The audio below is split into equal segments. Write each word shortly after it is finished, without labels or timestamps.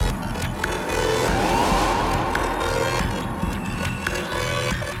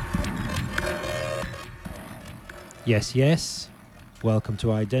Yes, yes. Welcome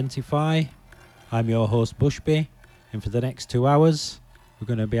to Identify. I'm your host Bushby, and for the next 2 hours, we're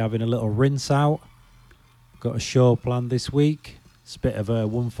going to be having a little rinse out. Got a show planned this week. It's a bit of a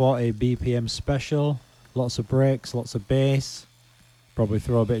 140 BPM special. Lots of breaks, lots of bass. Probably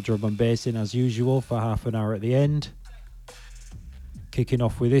throw a bit of drum and bass in as usual for half an hour at the end. Kicking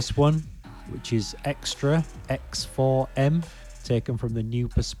off with this one, which is Extra X4M, taken from the New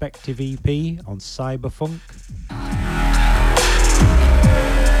Perspective EP on Cyberfunk.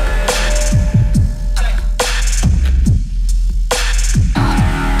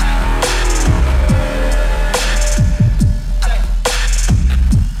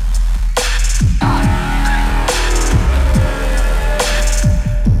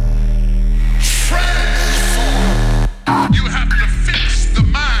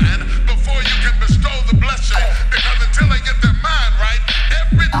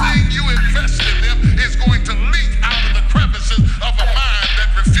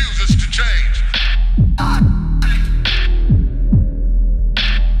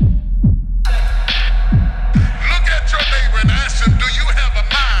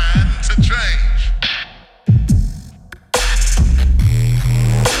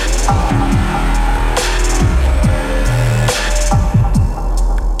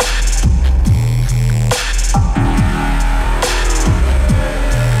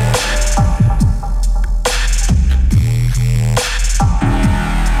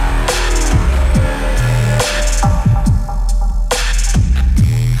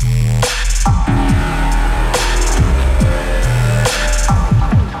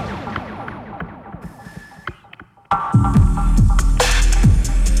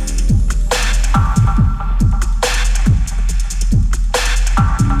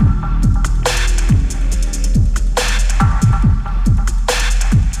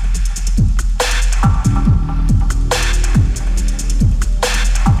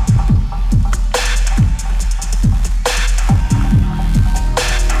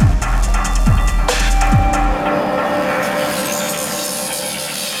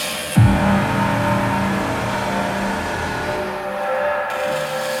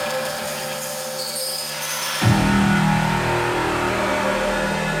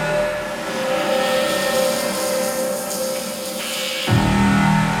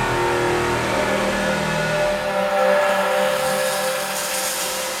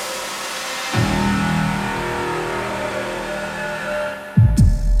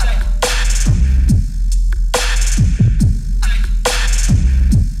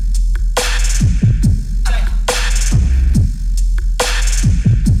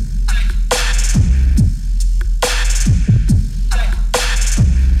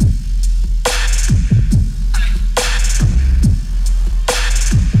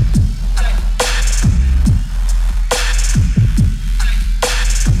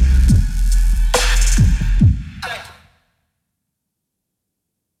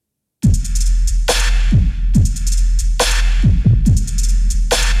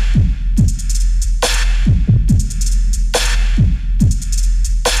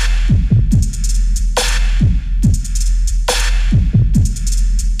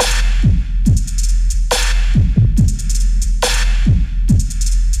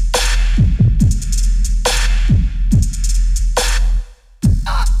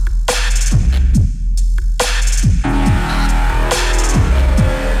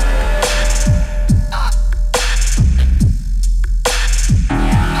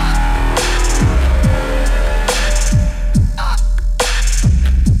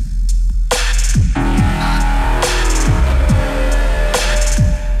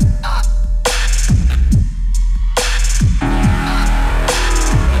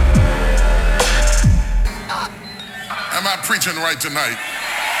 Tonight.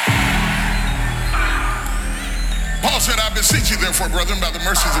 Paul said, I beseech you therefore, brethren, by the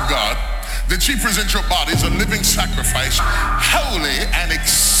mercies of God, that ye present your bodies a living sacrifice, holy and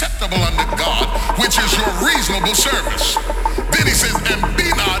acceptable unto God, which is your reasonable service. Then he says, and be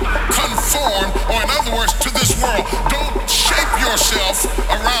not conformed, or in other words, to this world. Don't shape yourself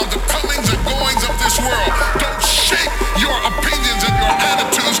around the comings and goings of this world. Don't shape your opinions and your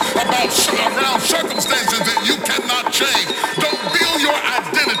attitudes around circumstances that you cannot change. Don't build your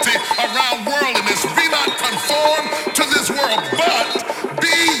identity around worldliness. Be not conformed to this world, but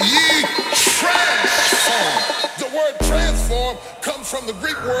be ye transformed. The word transform comes from the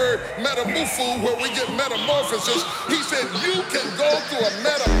Greek word metamorpho, where we get metamorphosis. He said you can go through a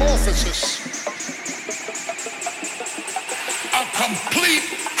metamorphosis, a complete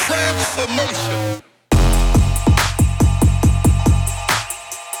transformation.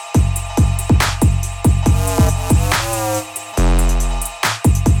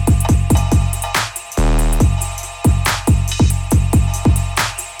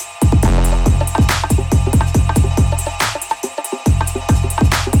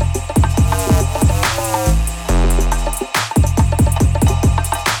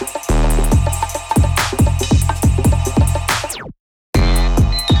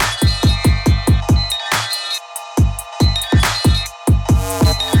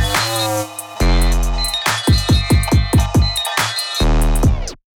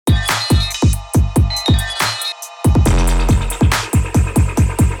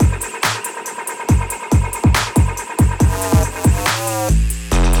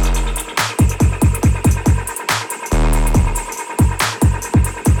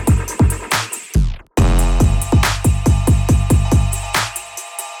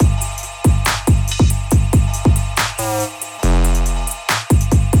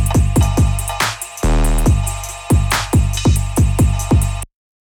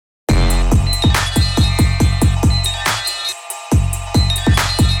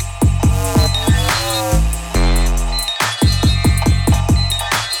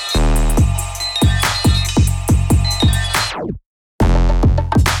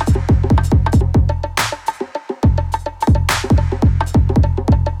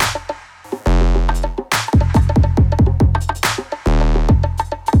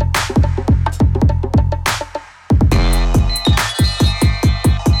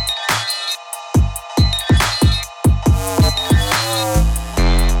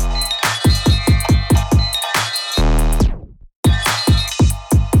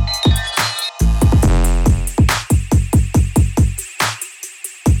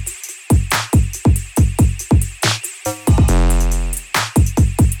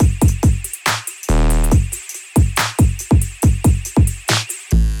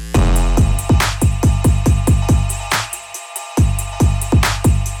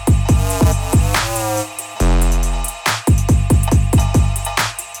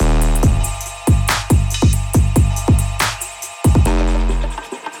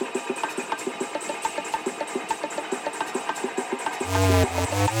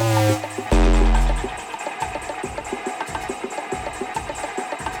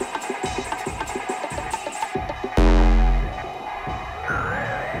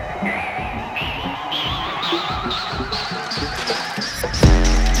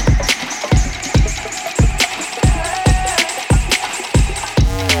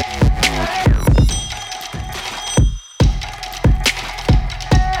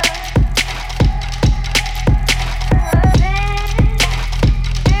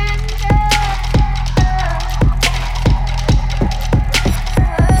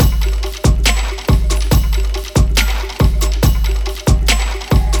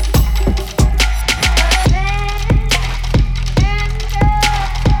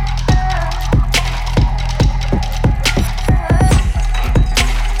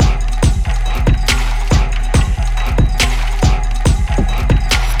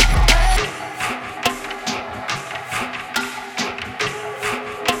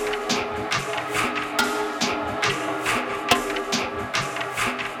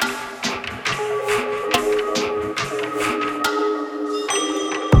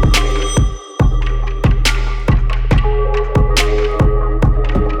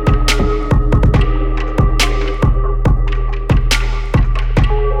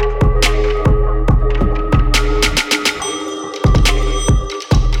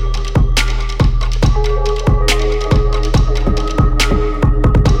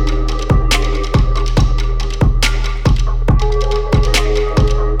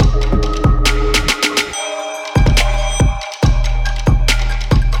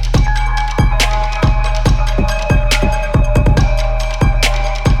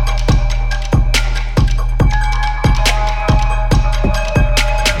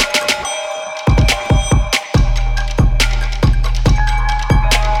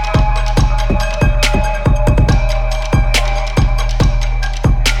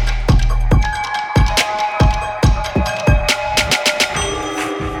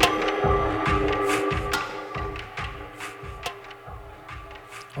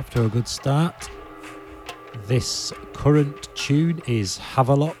 to a good start. This current tune is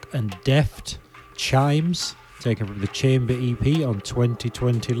Havelock and Deft, Chimes, taken from the Chamber EP on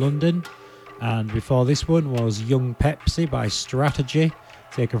 2020 London. And before this one was Young Pepsi by Strategy,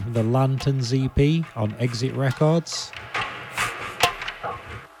 taken from the Lanterns EP on Exit Records.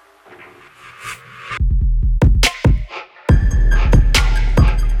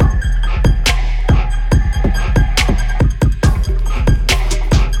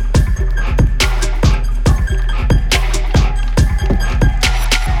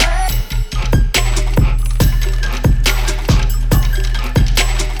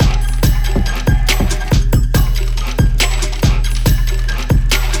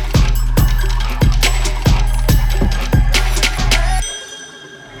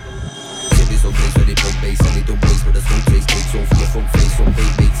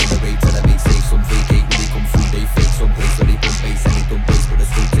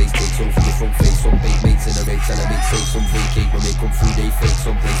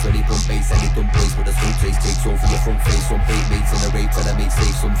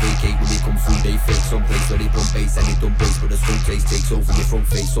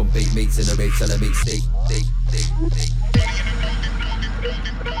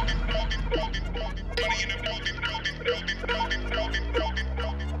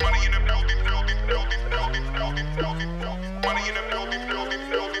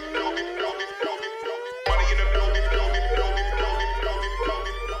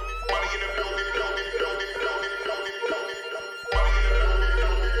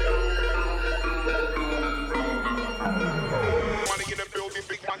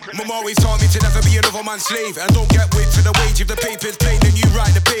 Slave and don't get whipped for the wage. If the paper's plain, then you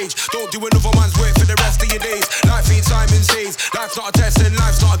write the page. Don't do another man's work for the rest of your days. Life ain't Simon Says. Life's not a test and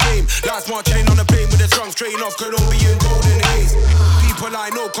life's not a game. Life's marching on a plane with a strong strain of Colombian golden haze. People I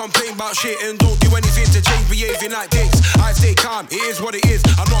know complain about shit and don't do anything to change behaving like dicks. I stay calm, it is what it is.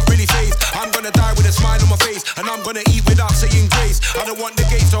 I'm not really phased. I'm gonna die with a smile on my face, and I'm gonna eat without saying grace. I don't want the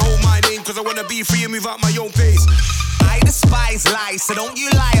gates to hold my name, cause I wanna be free and move at my own pace. I despise lies, so don't you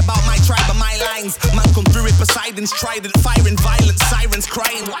lie about my tribe or my lines. Man come through with Poseidon's trident, firing violent sirens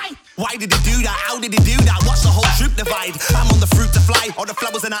crying. Why did he do that? How did he do that? Watch the whole troop divide. I'm on the fruit to fly, all the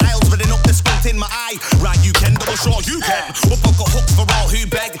flowers in the aisles running up the squint in my eye. Right, you can, double sure you can. Up, I've got hooks for all who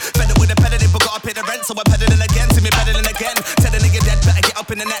beg. Fed up with the peddling, but gotta pay the rent, so I'm peddling again. See me peddling again. Tell the nigga dead, better get up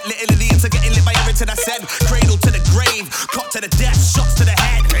in the net. Little idiots are getting lit by everything I said. Cradle to the grave, cut to the death, shots to the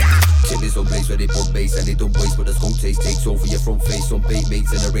head. Chillies on place where they pump bass and they don't waste, but the skunk taste takes over your front face. Some bait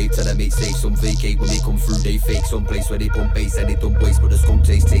mates in a rave till the mates safe. Some vacate when they come through, they fake. Some place where they pump bass and they don't waste, but the skunk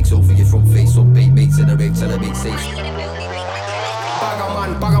taste takes over your front face. Some bait mates in a rave till the mates safe.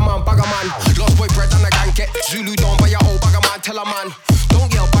 Bagaman, bagaman, bagaman. Lost boy bread and I gang get Zulu down by your old bagaman. Tell a man,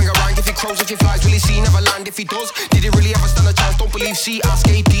 don't yell bang around. If he crows, if he flies, will he see never land? If he does, did he really ever stand a chance? Don't believe C, ask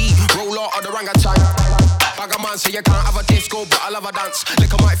AD. Roll out of the orangutan. Bagaman say you can't have a disco, but I'll have a dance.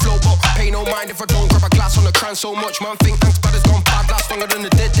 Liquor might flow, but pay no mind if I don't grab a glass on the crown. So much man think Angst Brothers gone bad, last longer than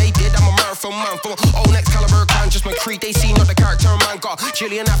the dead they did. I'm a marathon man from old next caliber clan, just my creed. They see not the character man. Got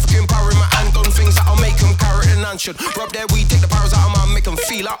Chilean African power in my hand, done things that'll make them carrot and none should. Rub their weed, take the powers out of man, make them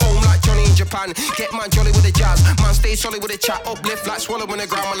feel at home like Johnny in Japan. Get man jolly with the jazz, man stay solid with the chat. Uplift like swallowing the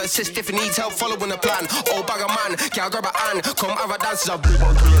ground, I'll assist if he needs help following the plan. Oh bagaman, can't grab a hand, come have a dance.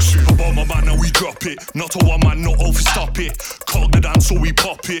 About my man and we drop it, not a one man, not over. Stop it, cock the dance so we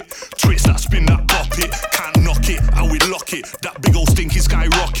pop it. Twist that, spin that, pop it. Can't knock it, and we lock it. That big old stinky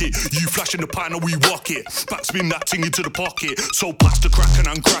skyrocket. You flash in the pan and we walk it. Backspin that thing into the pocket. So pass the crack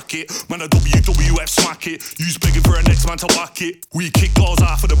and crack it. Man a WWF smack it. You's begging for a next man to whack it. We kick goals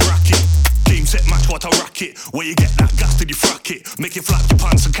out for the bracket. Game set match what a racket. Where you get that gas till you frack it. Make it flap your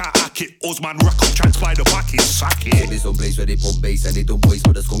pants and can't hack it. Osman rack up, transpire the packet, sack it. There's some place where they pump bass and they don't waste,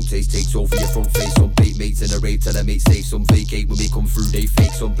 but the skunk taste takes over your front face. Some bait mates in a rave till the mates safe. Some vacate when they come through, they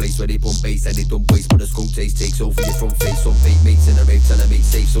fake. Some place where they pump bass and they don't waste, but the skunk taste takes over your front face. Some fake mates in a rave till the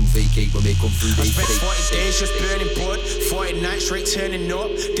mates safe. Some vacate when they come through, they fake. 40 days just burning blood, 40 nights straight turning up.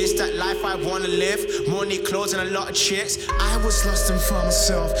 This that life I wanna live. More need clothes and a lot of chicks. I was lost and found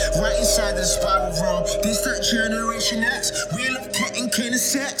myself right inside the spiral room. This that generation X, we love getting clean and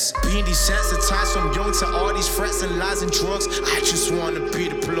sex. Being desensitized from young to all these threats and lies and drugs. I just wanna be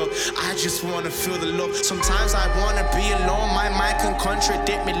the plug, I just wanna feel the love. Sometimes I wanna be alone, my mind can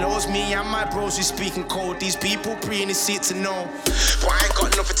contradict me. Lows me and my bros, we speaking cold. These people pre in the seat to know. But I ain't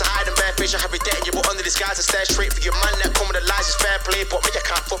got nothing to hide and bare fish. I have it dead, you put under disguise and stare straight for your man. That come with the lies is fair play, but me I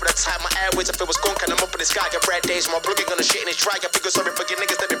can't fuck with the time. My airways, if it was gone, can I'm up in the sky. Got red days, my blood gonna shit in his dry. I figure sorry for your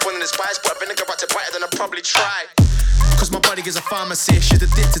niggas that be putting the spice, but vinegar about to bite, then I'll probably try. Cause my body gets is a pharmacy. She's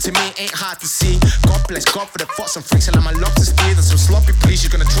addicted to me, ain't hard to see. God bless God for the thoughts and freaks. And like my lobster steer and some sloppy police.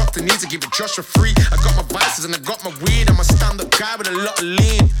 She's gonna drop the knees and give it just for free. I got my vices and I got my weed. I'm a stand-up guy with a lot of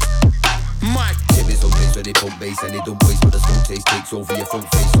lean. Mike. Tip is some place where they pump bass and they don't waste, but the smoke taste takes over your front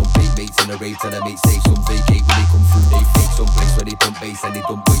face. Some fake mates in a rave, tell them mates safe. Some vacate when they come through, they fake. Some place where they pump bass and they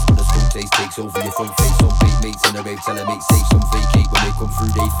don't waste, but the smoke taste takes over your front face. Some fake mates in a rave, tell them mates safe. Some vacate when they come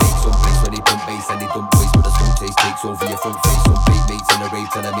through, they fake. Some place where they pump bass and they don't waste, but the smoke taste takes over your front face. Some fake mates in a rave,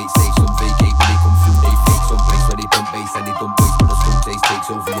 tell them mates safe. Some vacate when they come through, they fake. Some place where they pump bass and they don't waste, but the smoke taste takes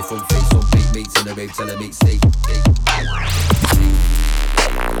over your front face. Some fake mates in a rave, tell them mates safe.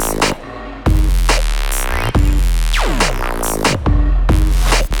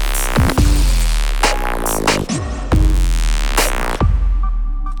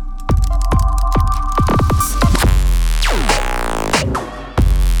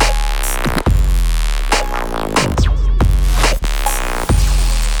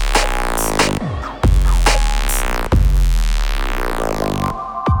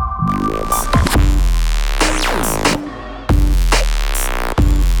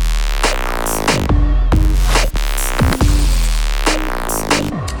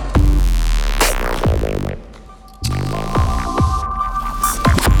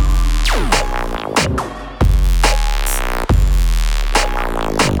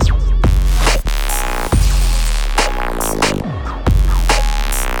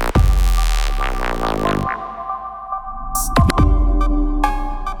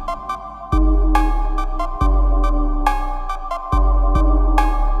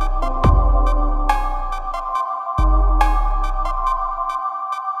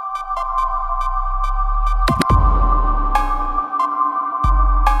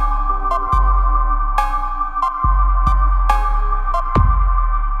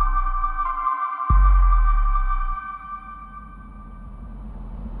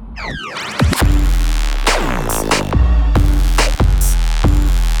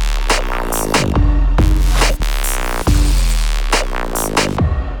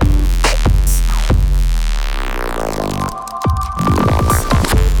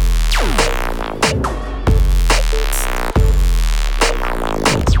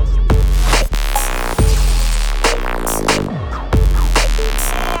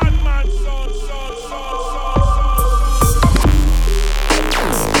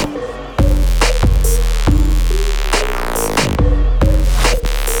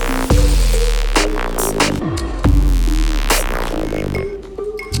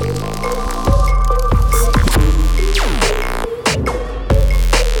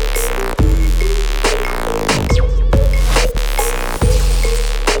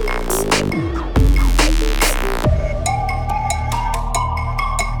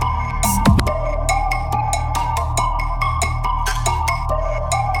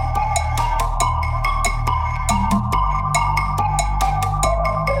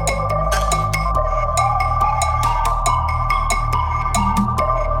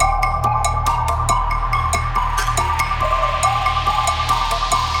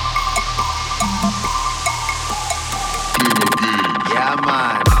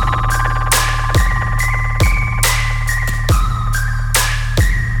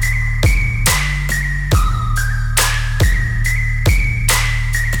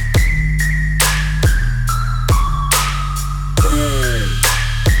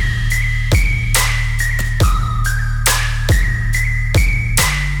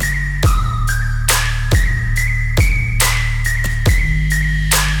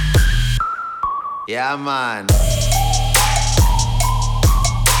 Yeah, man.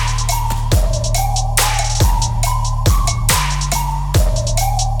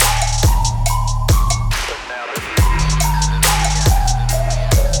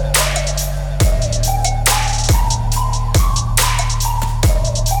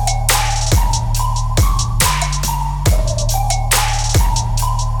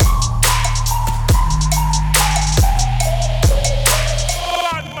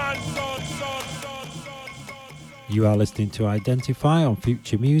 You are listening to Identify on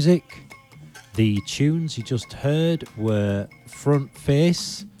Future Music. The tunes you just heard were Front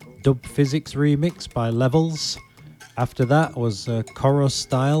Face, Dub Physics remix by Levels. After that was Chorus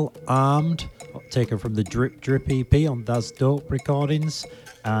Style, Armed, taken from the Drip Drip EP on Das Dope Recordings.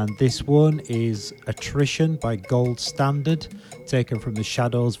 And this one is Attrition by Gold Standard, taken from the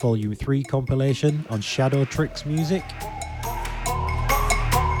Shadows Volume 3 compilation on Shadow Tricks Music.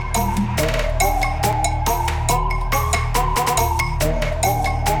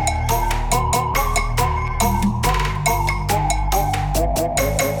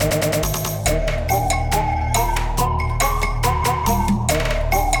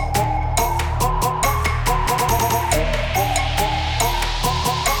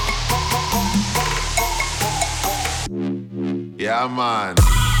 man.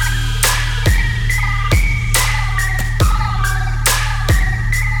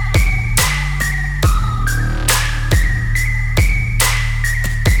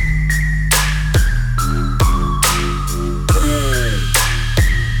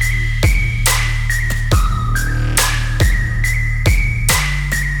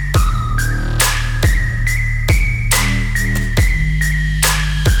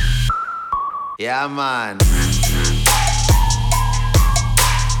 Yeah, man.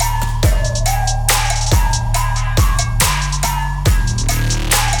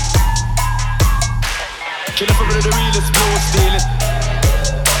 Killer for the realest blow stealing.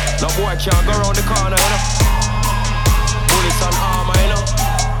 No boy can't go around the corner, you know. Bullets and armor, you know.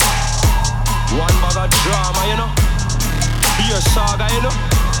 One bag of drama, you know. Be a saga, you know.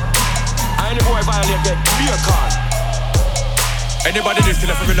 Any boy violate get be a card. Anybody this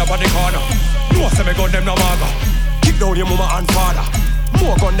killer for real up on the corner. No say me gun them no maga. Kick down your mama and father.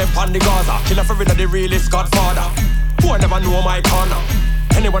 More gun them pan the Gaza. Killer for real the realest godfather. Boy never know my corner.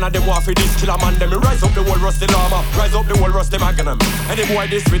 Any one of them want for this killer man, them rise up the whole rusty llama, rise up the whole rusty magnum. Any boy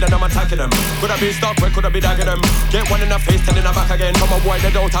this with and I'm attacking them. Coulda be stuck, where coulda be dagging them. Get one in the face, ten in the back again. From a boy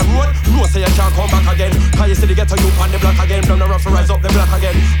dead out a road, no say you can't come back again. Cause you see the ghetto youth on the block again. Down the rough rise up the block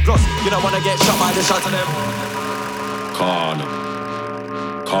again. Plus, you don't wanna get shot by the shot of them. Corner,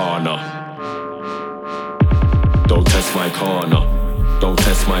 corner. Don't test my corner, don't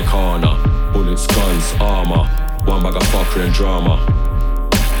test my corner. Bullets, guns, armor, one bag of fuckery and drama.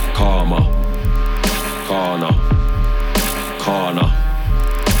 Karma, corner, corner.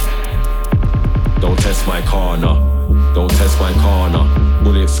 Don't test my corner, don't test my corner.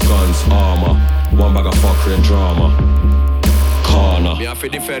 Bullets, guns, armor, one bag of fuckery and drama. Corner. Me have to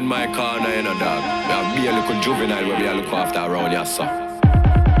defend my corner, you know, dog. Me have be a little juvenile where we are look after around here, sir.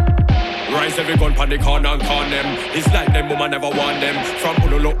 Rise every gun pan the corner and con them. It's like them mama never want them. From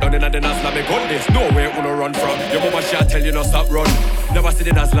Uno look down in the Nazla me gun. There's nowhere Uno run from. Your mama shall tell you no stop run. Never see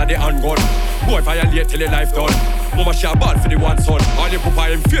the Nazla the handgun. Boy violate till the life done. Mama shall bad for the one son. All the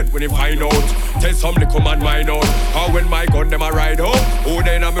papa him faint when he find out. Tell some little man mine out. How when my gun them a ride out. Oh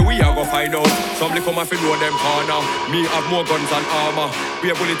then a me we a go find out. Some little man fi know them corner. Me have more guns and armor.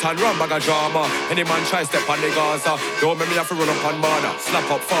 We a bullet and run bag of drama. Any man try step on the Gaza. Don't make me have to run up on mother. Slap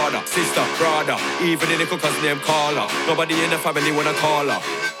up father, sister, brother. Even the little cousin name call her. Nobody in the family wanna call her.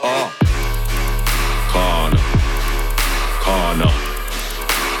 Oh. Corner, corner.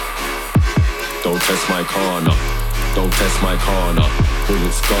 Don't test my corner, don't test my corner.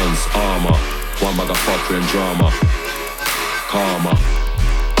 Bullets, guns, armor, one bag of fuckery and drama. Karma,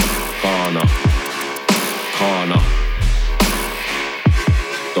 corner, corner.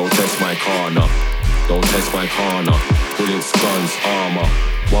 Don't test my corner, don't test my corner. Bullets, guns, armor,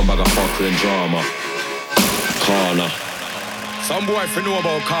 one bag of fuckery and drama. Corner. Some boy fi know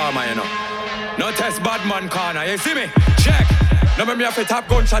about karma, you know. No test bad man corner, you see me? Check. No me have a top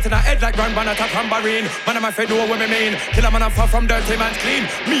gunshot in a head like Grand Ban attack tambourine. Man I'm afraid know what me mean. Kill a man I'm far from dirty man's clean.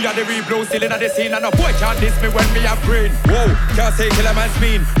 Me a the reblow still in the scene. And no boy can't diss me when me have brain. Whoa, can't say kill a man's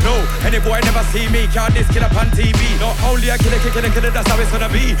mean. No, any boy never see me. Can't diss kill up on TV. No, only a killer, that's how it's gonna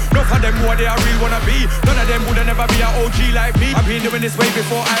be. No for them boy they are real wanna be. None of them would never be an OG like me. I've been doing this way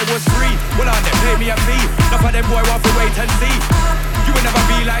before I was free. Well on them pay me a fee. No for them boy want to wait and see. You will never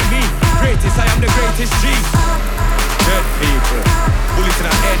be like me. Greatest, I am the greatest G. Dead people, bullets in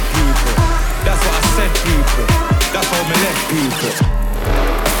the head people. That's what I said people. That's how me left people.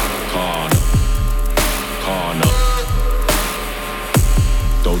 Corner, corner.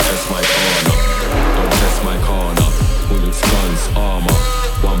 Don't test my corner, don't test my corner. Bullets, guns, armor,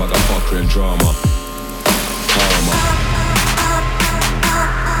 one bag of fuckery and drama. Karma.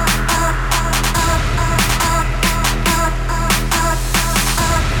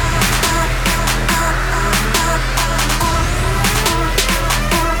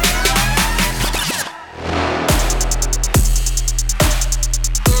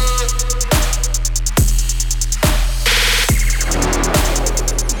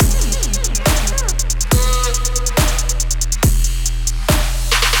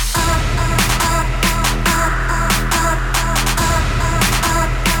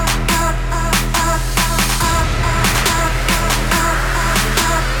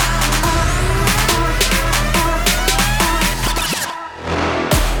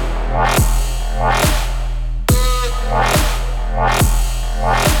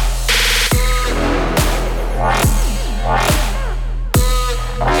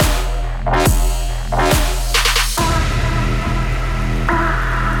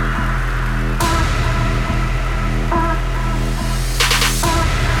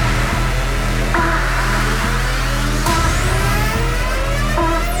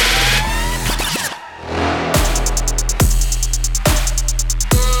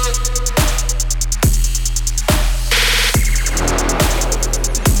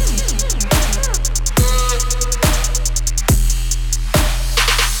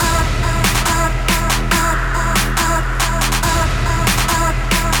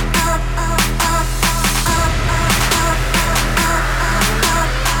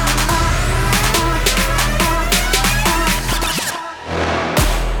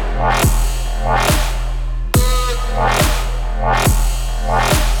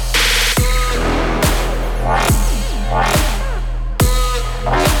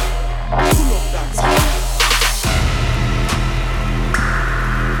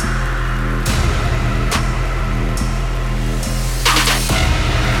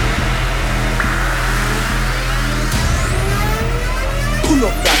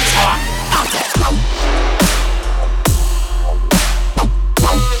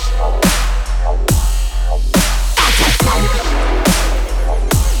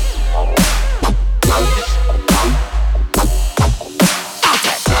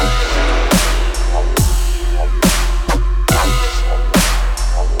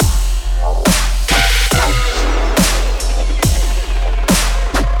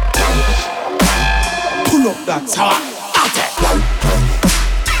 sour.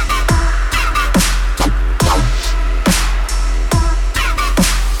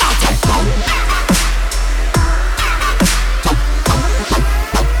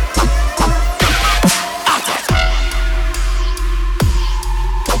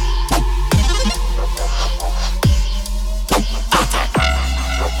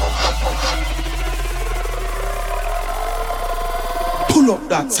 Pull up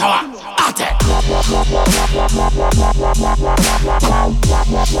that sour.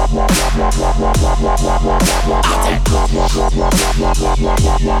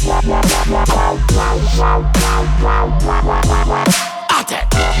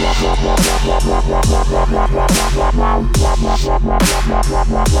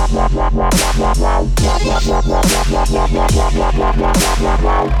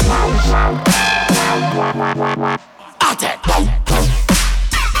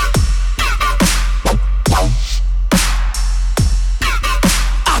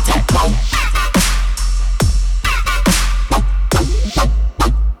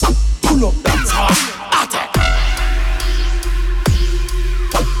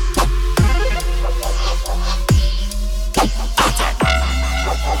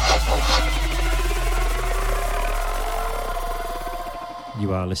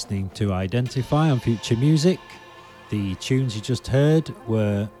 You are listening to Identify on Future Music. The tunes you just heard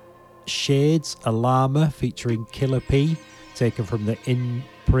were Shades, Alarma featuring Killer P, taken from the In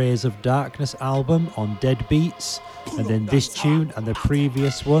Praise of Darkness album on Deadbeats. And then this tune and the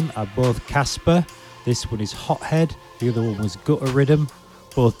previous one are both Casper. This one is Hothead, the other one was Gutter Rhythm,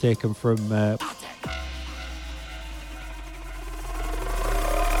 both taken from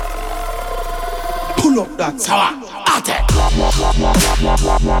Pull up that sour.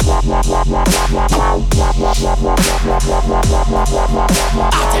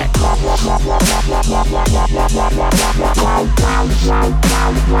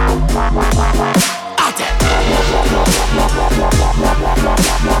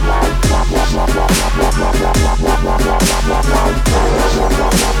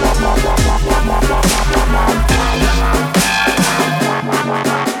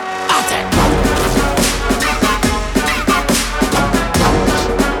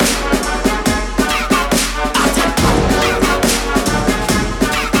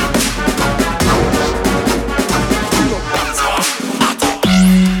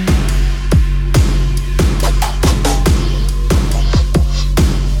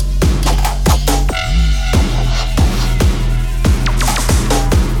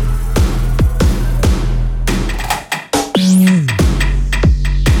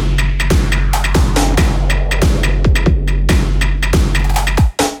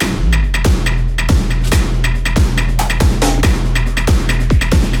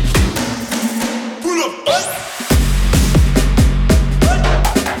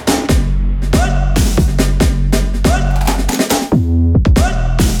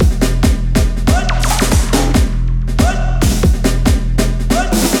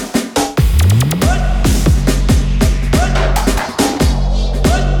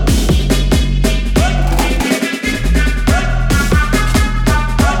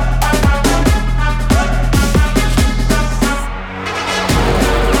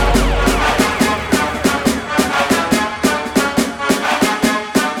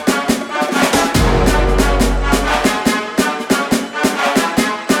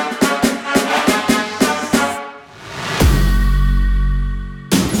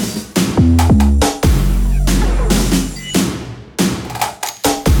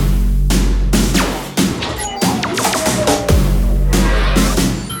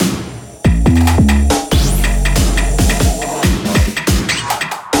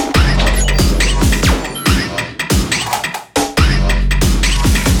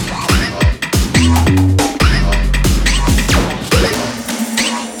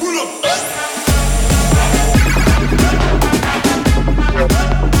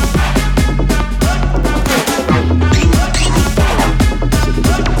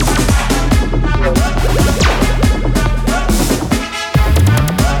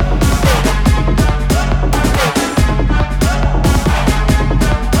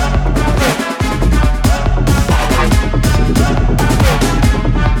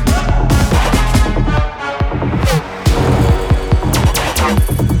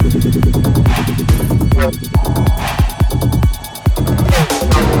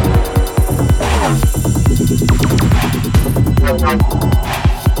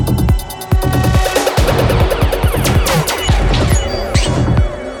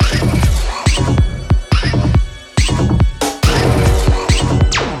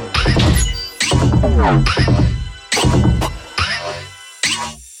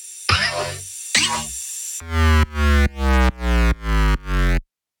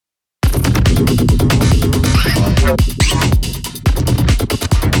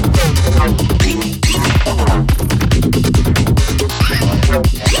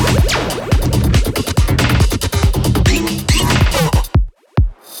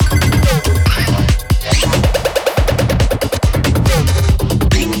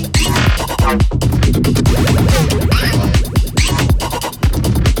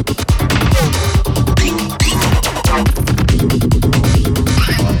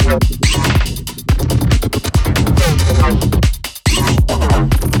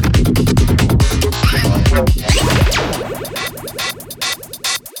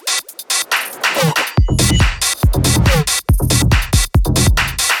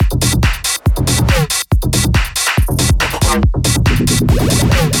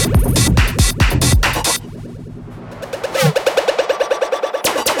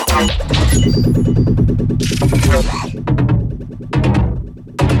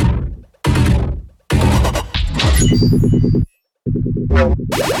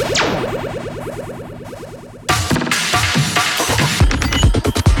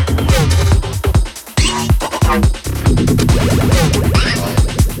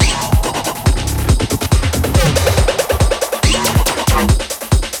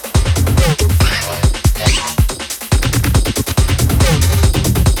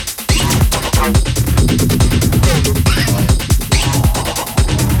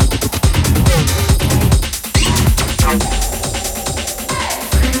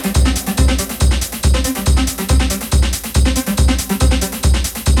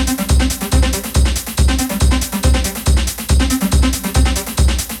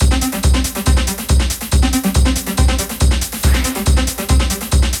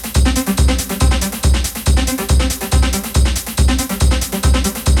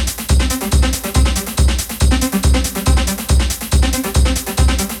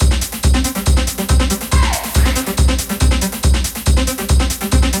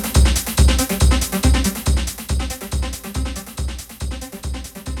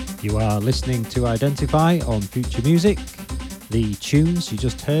 Listening to Identify on Future Music. The tunes you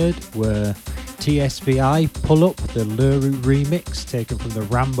just heard were TSVI Pull Up, the Luru remix taken from the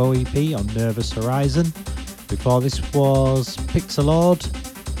Rambo EP on Nervous Horizon. Before this was Pixelord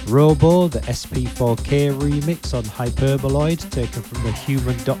Robo, the SP4K remix on Hyperboloid taken from the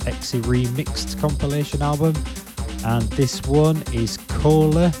Human.exe remixed compilation album. And this one is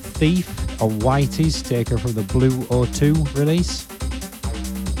Cola Thief on Whitey's taken from the Blue O2 release.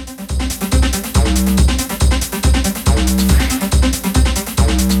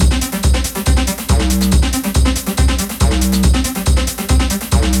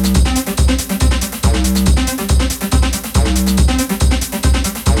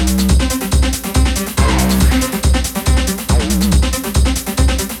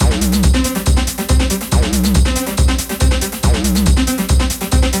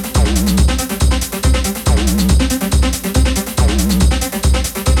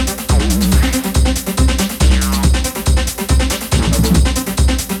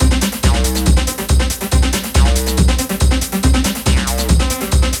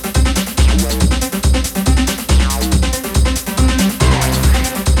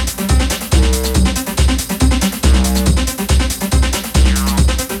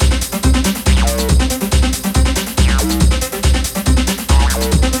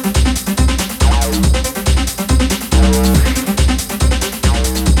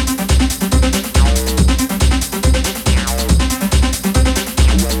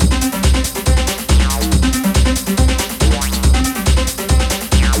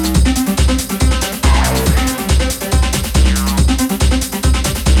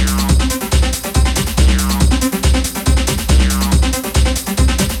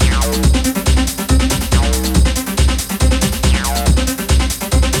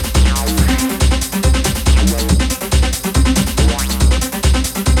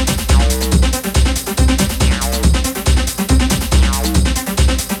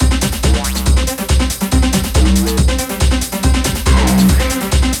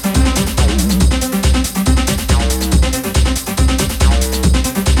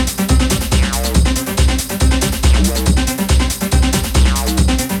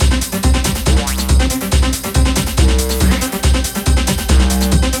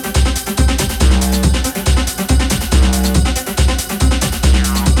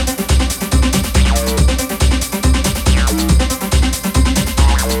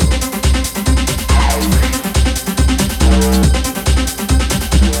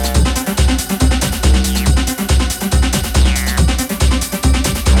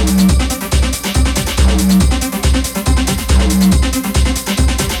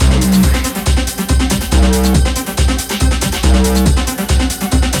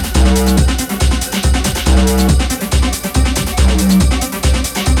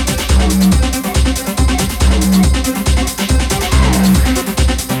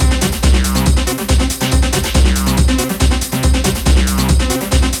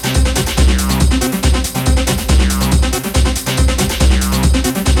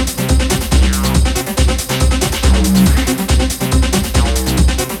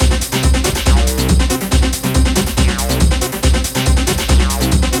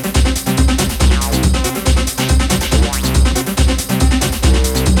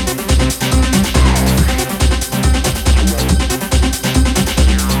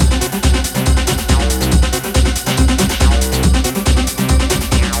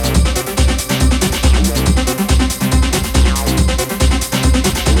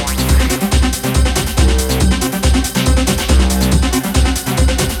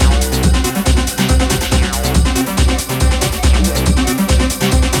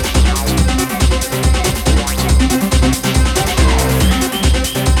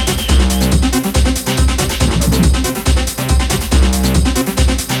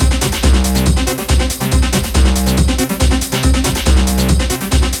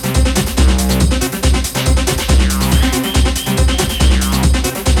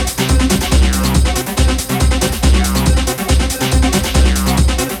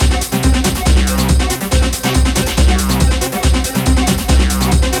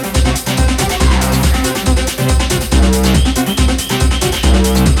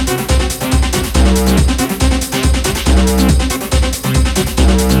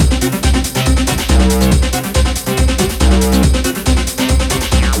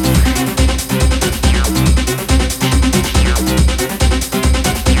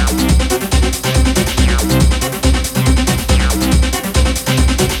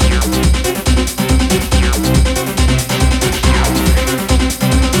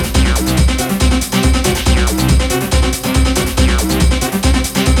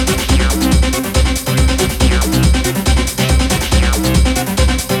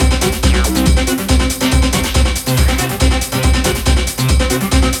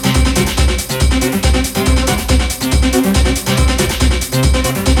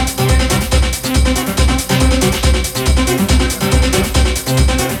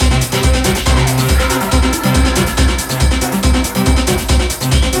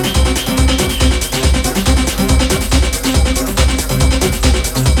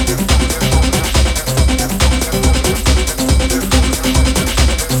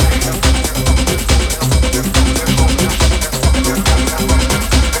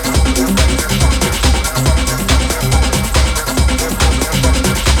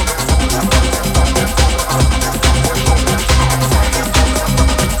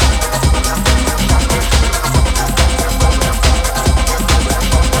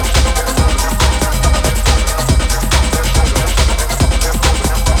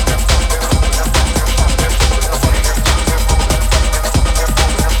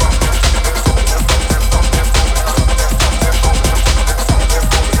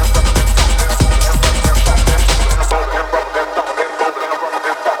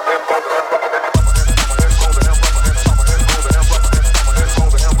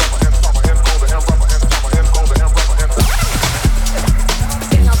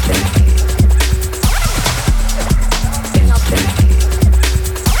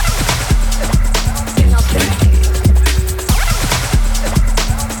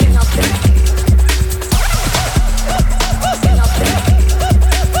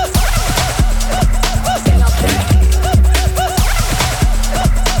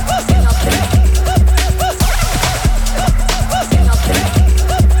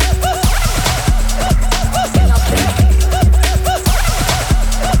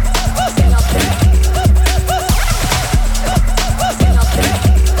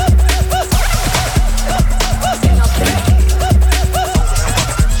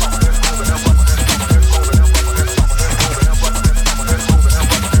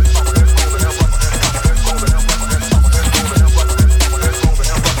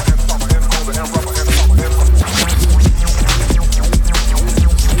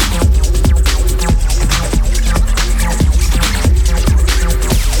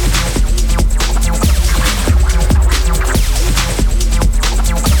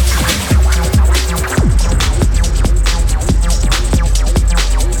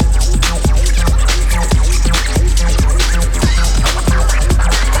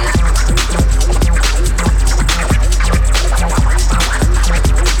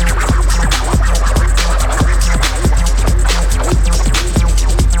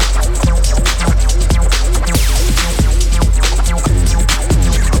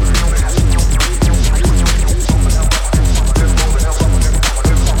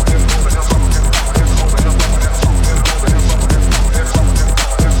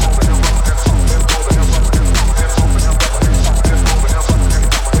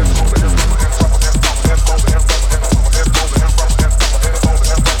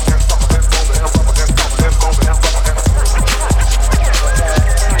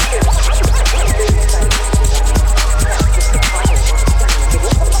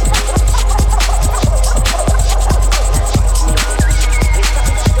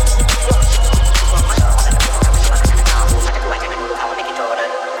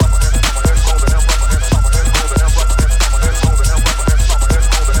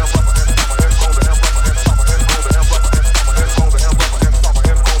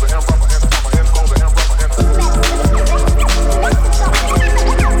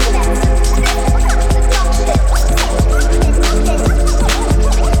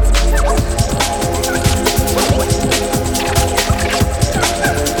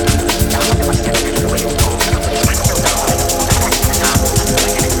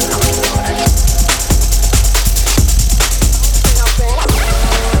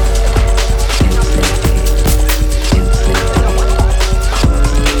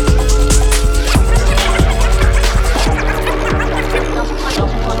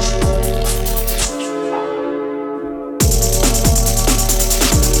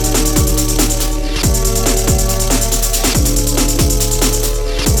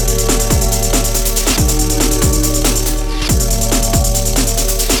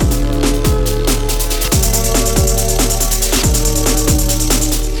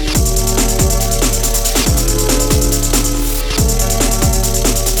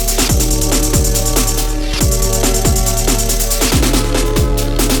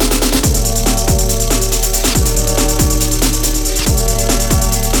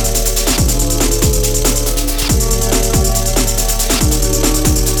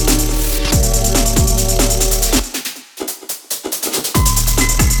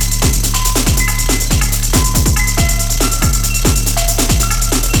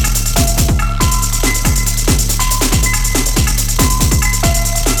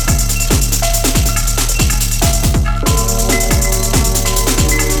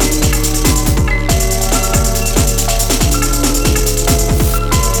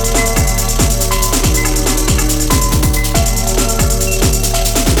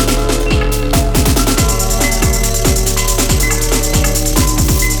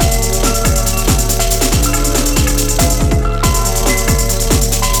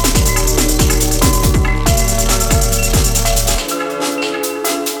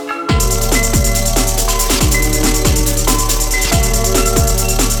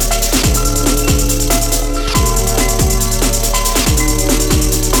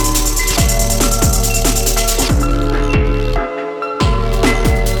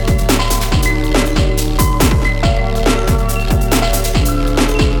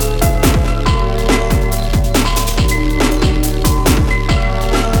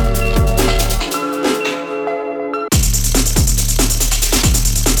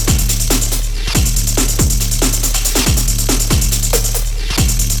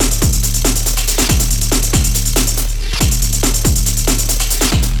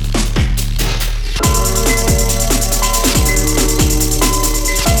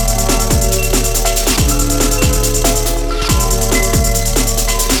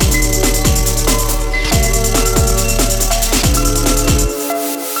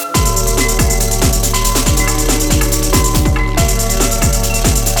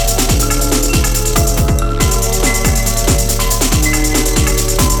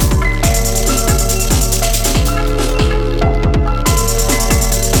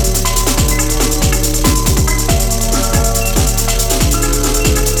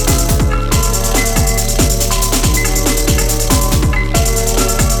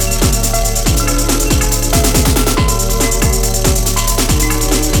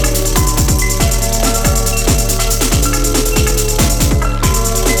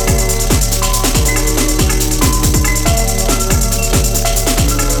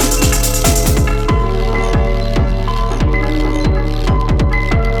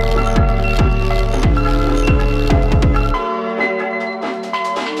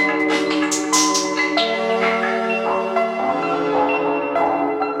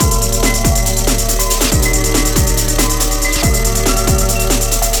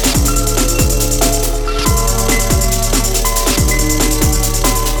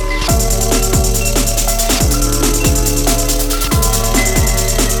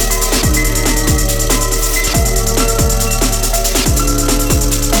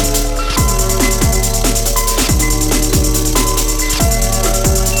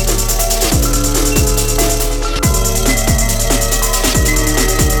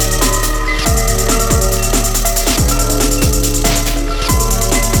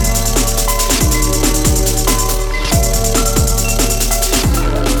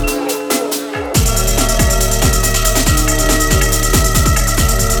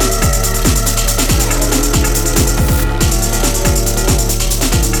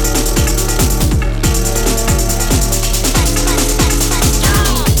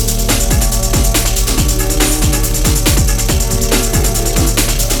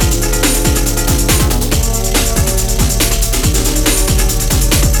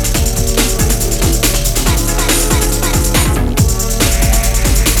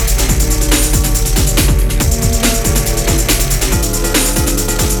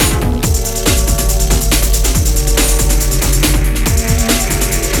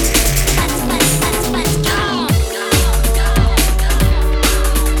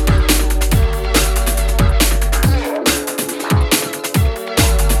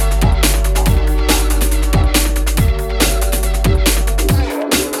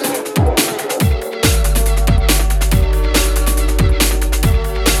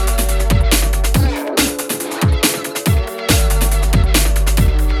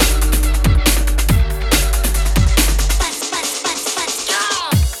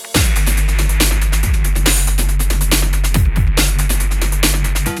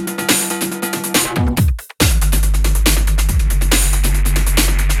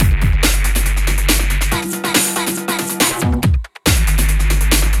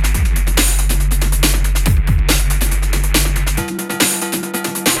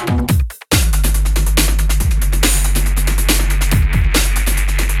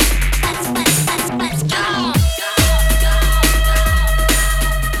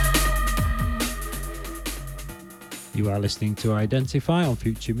 are listening to Identify on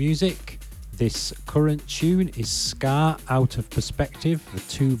Future Music. This current tune is Scar Out of Perspective, the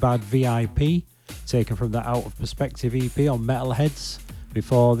Too Bad VIP, taken from the Out of Perspective EP on Metalheads.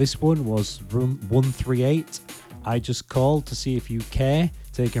 Before this one was Room 138, I Just Called to See If You Care,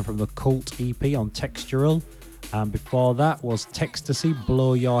 taken from the Cult EP on Textural. And before that was Textasy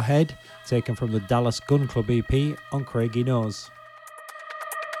Blow Your Head, taken from the Dallas Gun Club EP on Craigie Nose.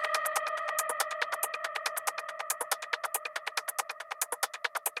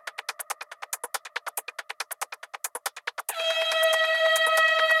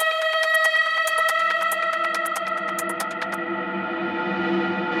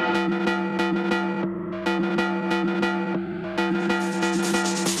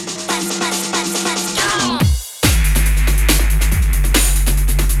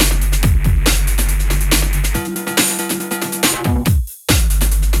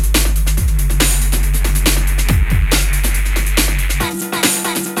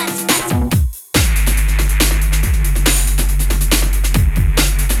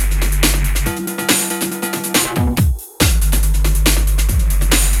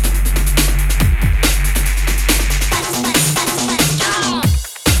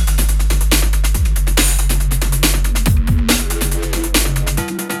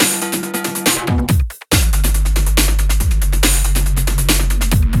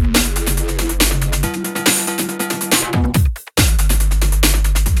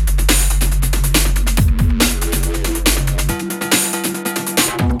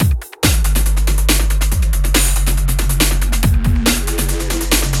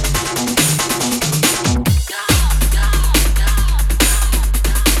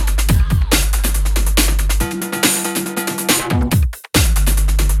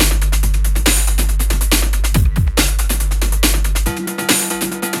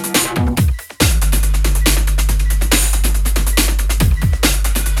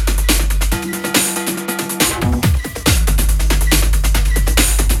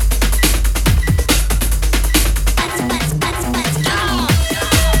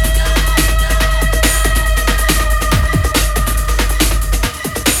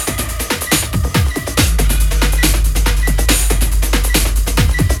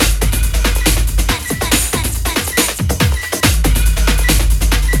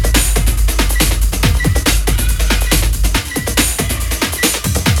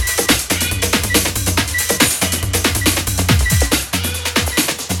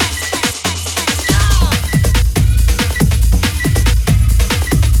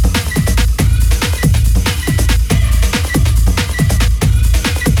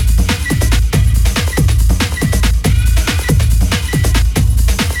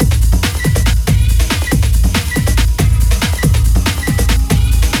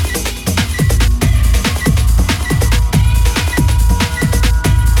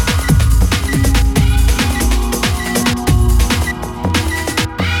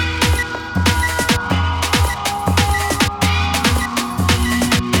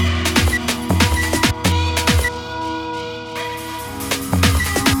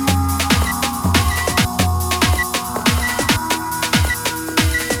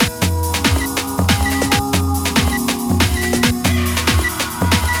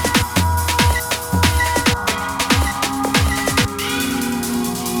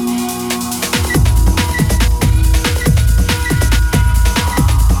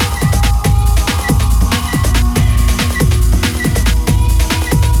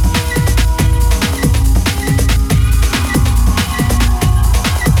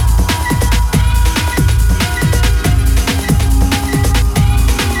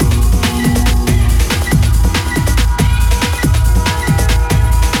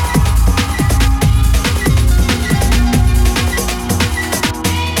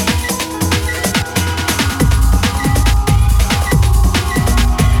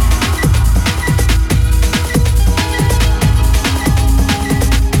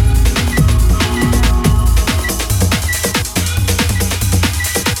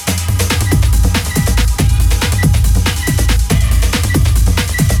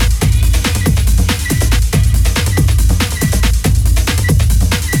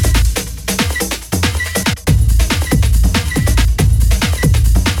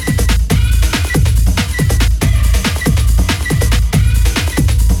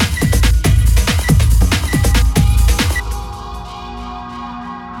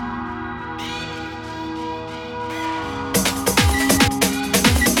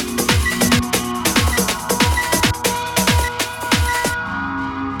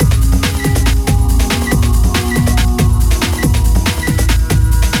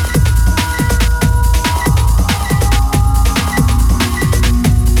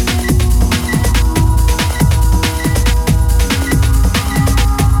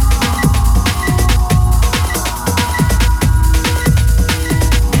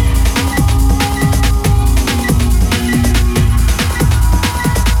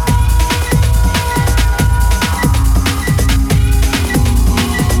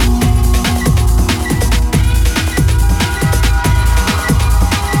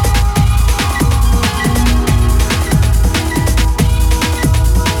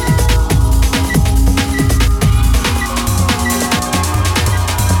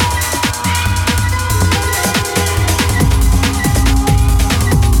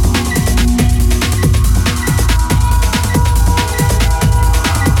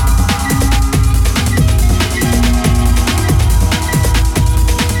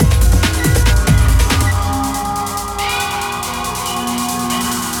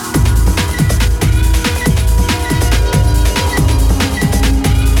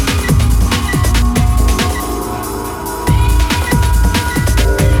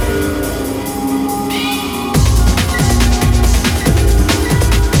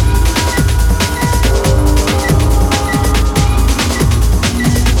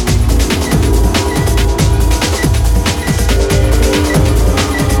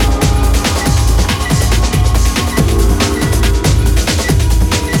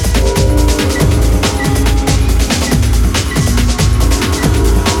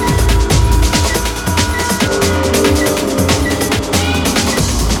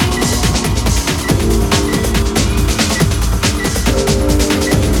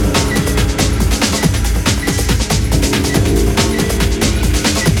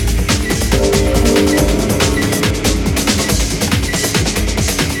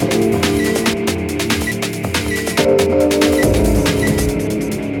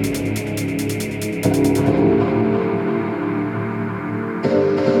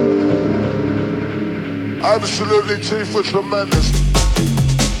 Absolutely chief for tremendous.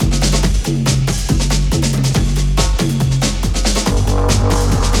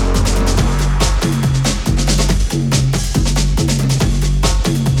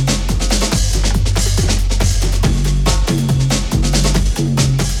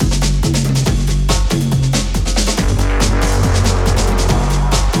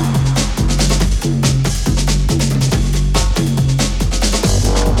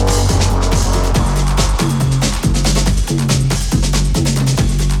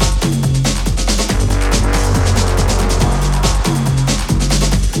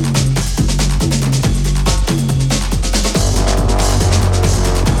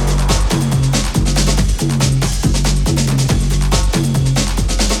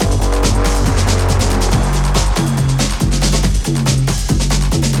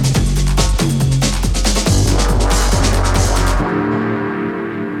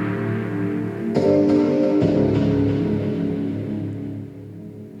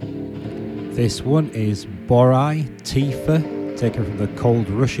 This one is Borai Tifa, taken from the Cold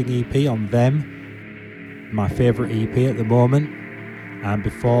Rushing EP on Them, my favourite EP at the moment. And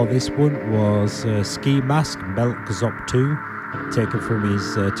before this one was Ski Mask Melkzop 2, taken from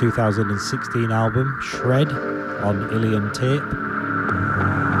his 2016 album Shred on Ilion Tape.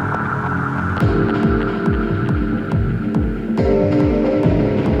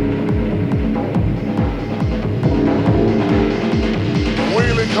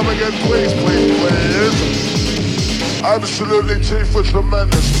 Come again, please, please, please. Absolutely chief for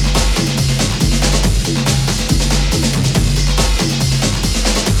tremendous.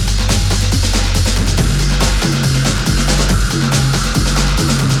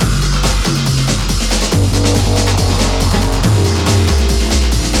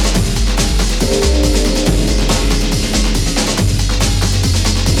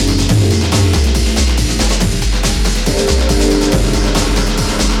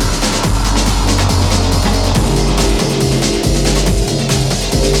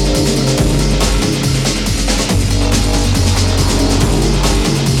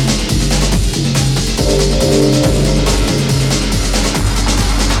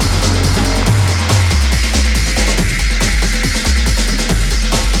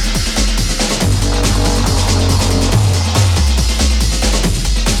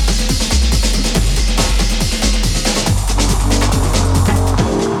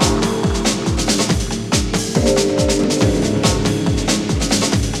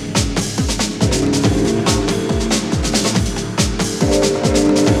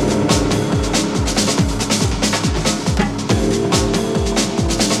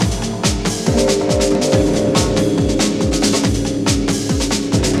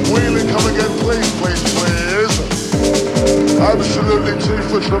 Absolutely chief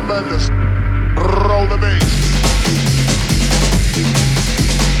for tremendous. Roll the bass.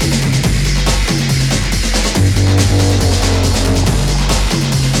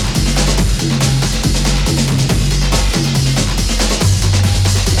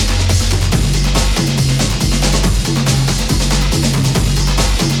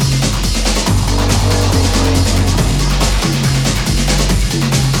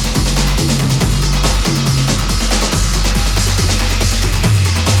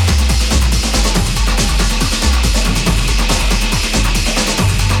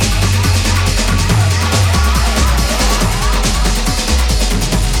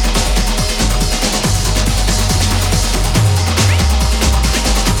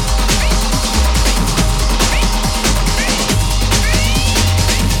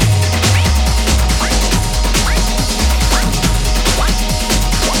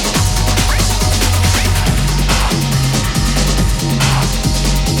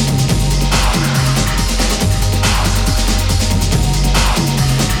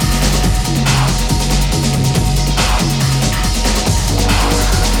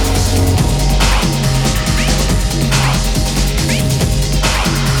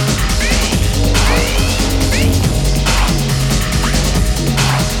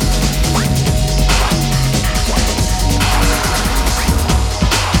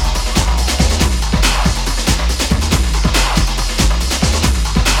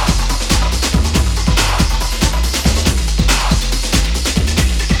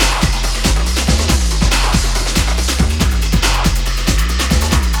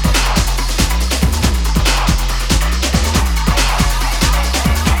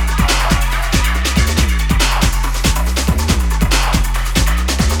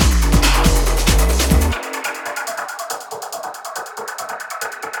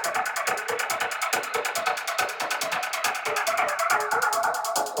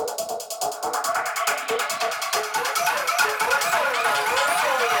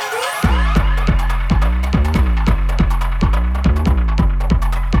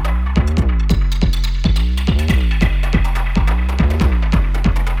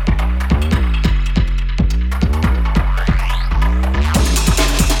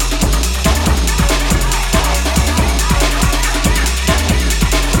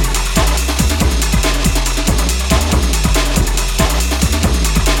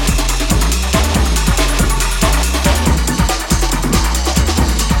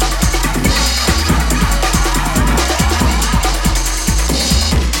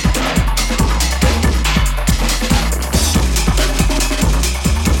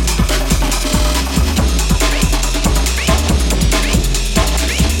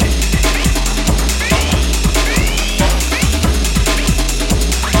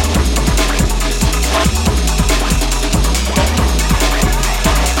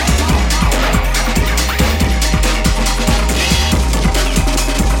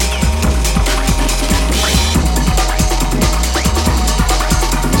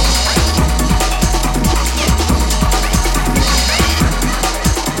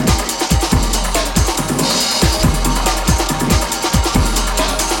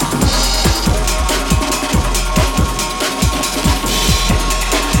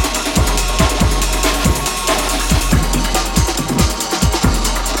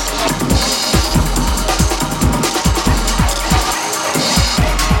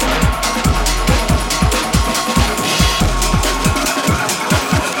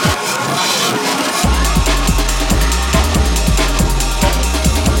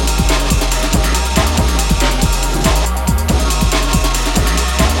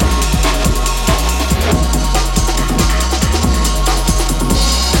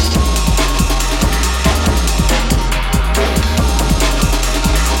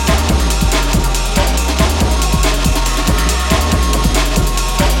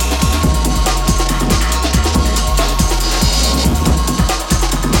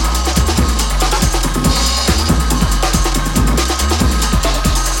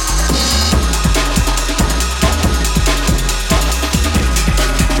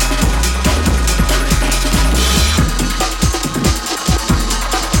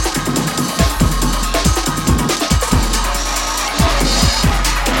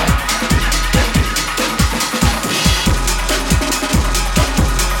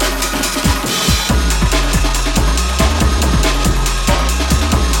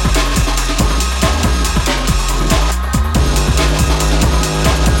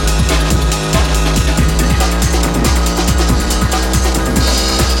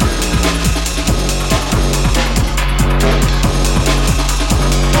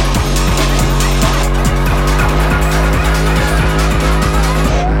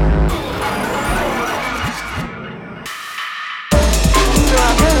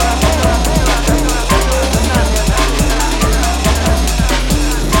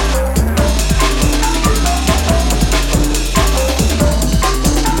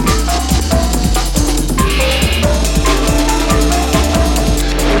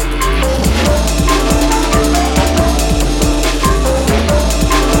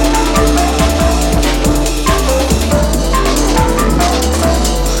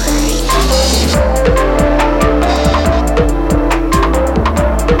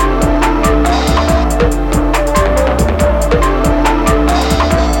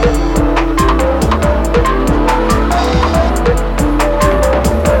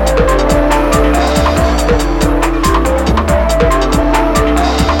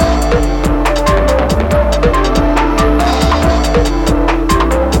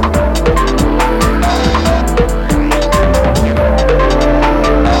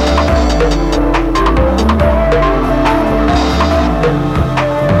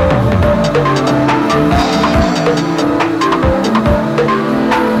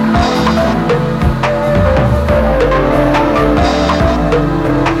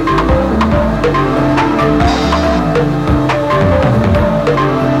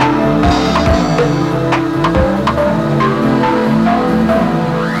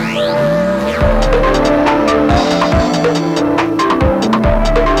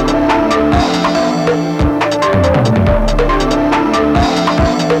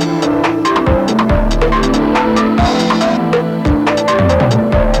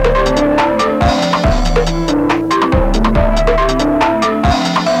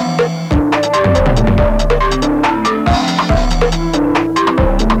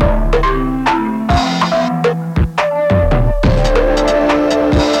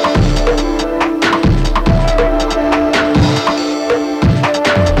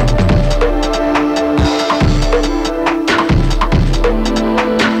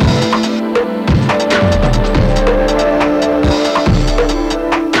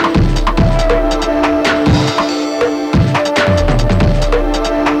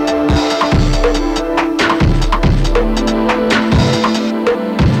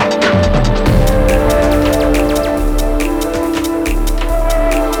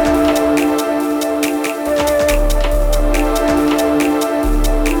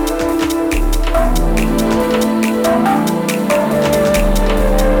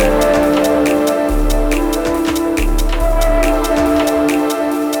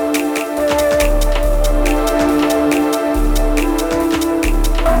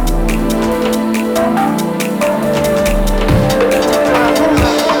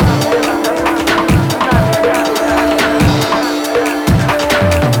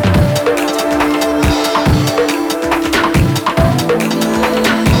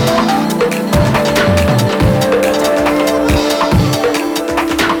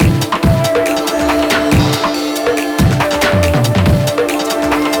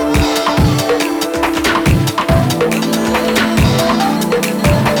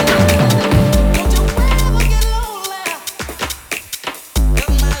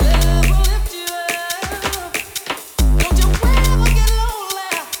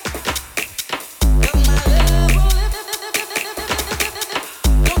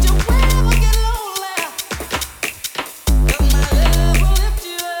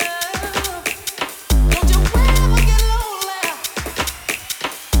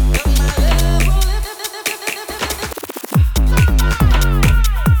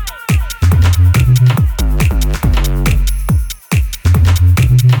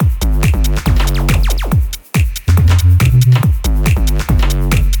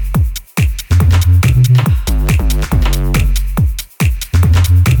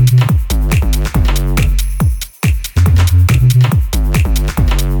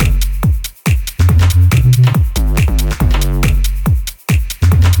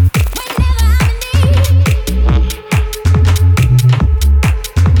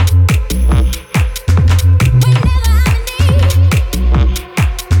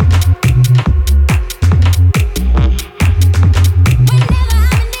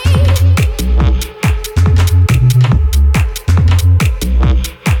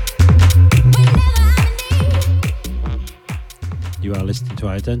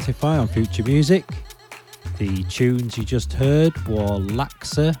 Identify on Future Music. The tunes you just heard were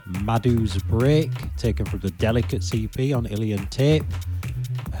Laxa, Madhu's Break, taken from the Delicate EP on Ilian Tape.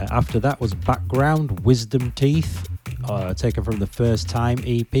 After that was Background, Wisdom Teeth, taken from the First Time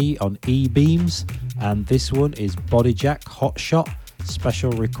EP on E-Beams. And this one is Bodyjack Hot Shot,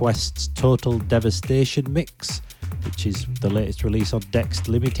 Special Requests Total Devastation Mix, which is the latest release on Dext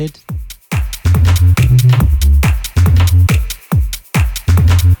Limited.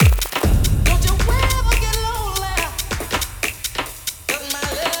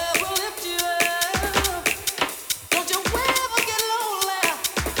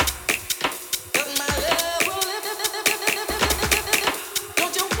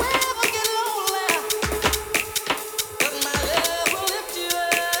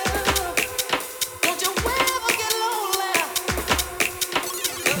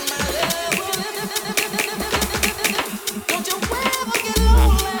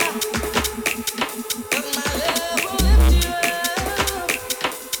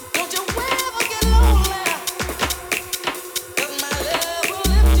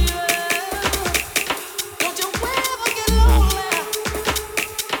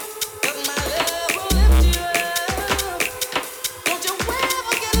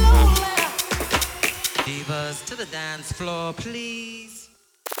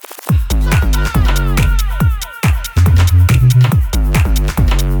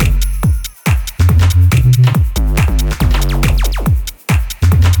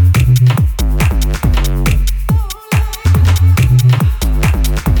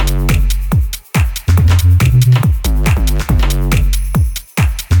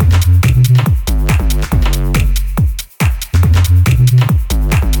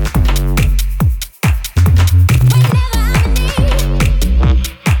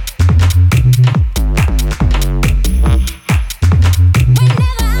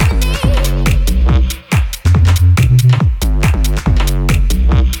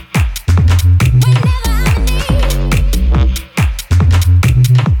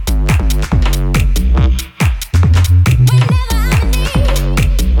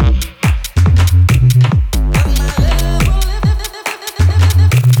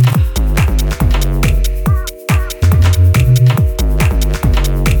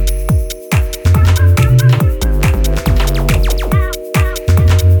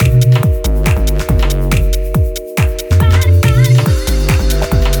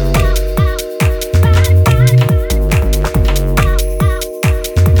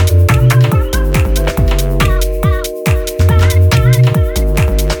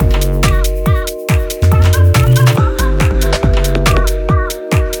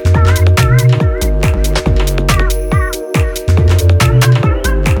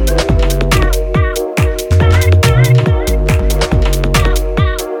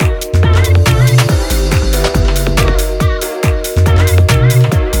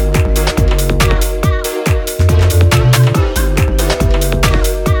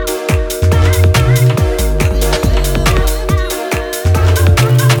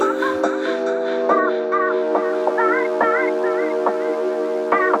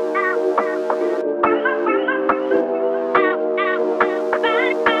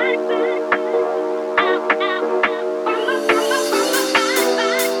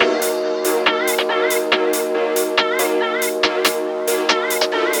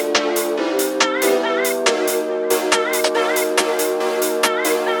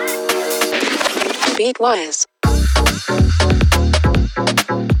 Beatwires.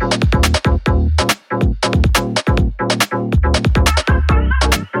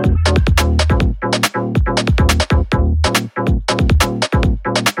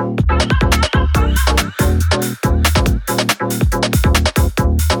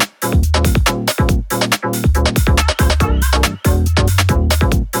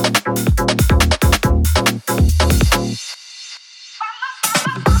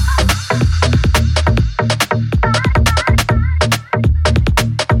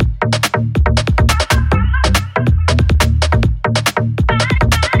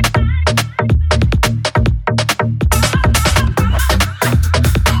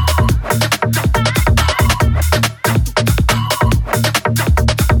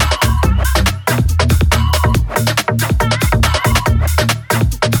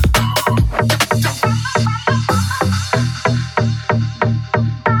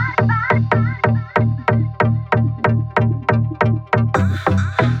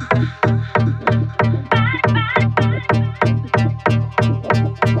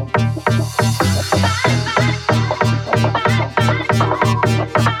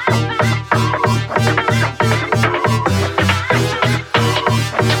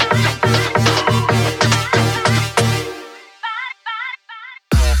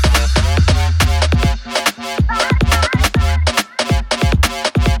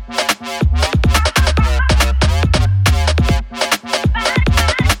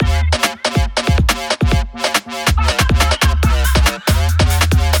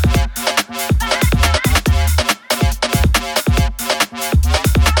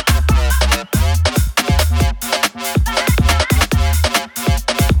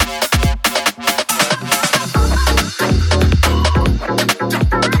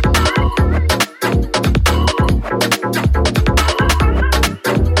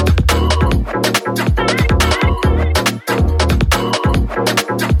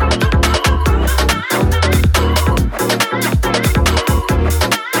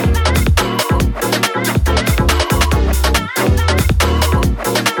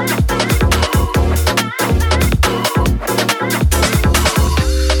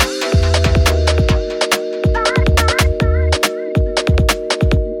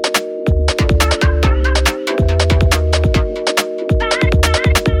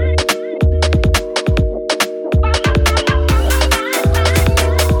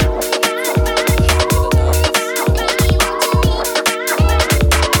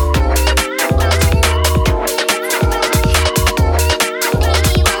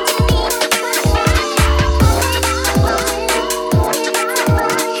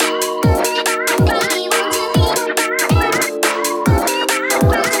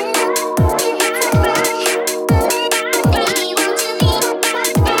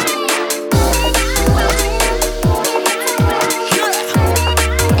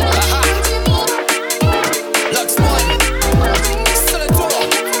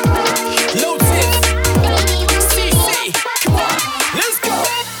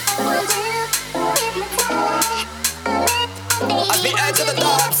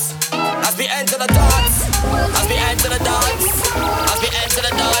 enter the dance. As we enter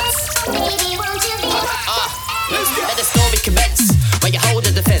the dance. Let the story commence. When you hold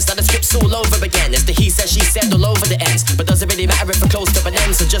the defense, now the script's all over again. It's the he said, she said all over the ends. But doesn't really matter if we're close to an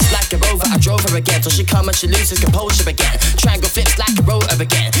end. So just like a rover, I drove her again. So she come and she loses composure again. Triangle flips like a rotor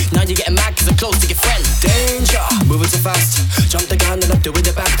again. Now you're getting mad cause I'm close to your friend. Danger, moving too fast. Jump the gun and I'm doing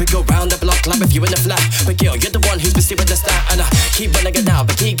it back. We go round the block like if you in the flat. But girl, you're the one who's busy with the start. And I keep running it down,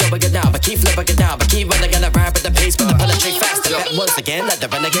 but keep going it down, but keep flipping it down, but keep running it around with the pace, but I penetrate fast. And that once again, let the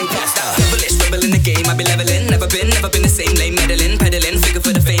renegade pass down. Devilish, rebel in the game, I be leveling. Never been the same lane, meddling, peddling. Figure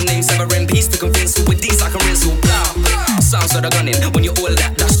for the fame name, severing peace to convince who with these I can rinse who blah. Sounds of the gunning, when you're all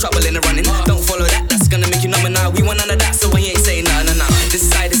that, that's trouble in the running. Don't follow that, that's gonna make you numb and now. We want none of that, so we ain't saying no. This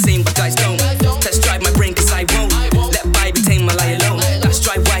side the same, but guys don't. Test drive my brain, cause I won't. Let Bobby tame my lie alone. That's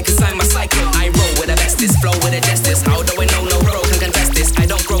drive why, cause I'm a cyclone. I roll with the bestest, flow with the justice. How do I know no bro can contest this? I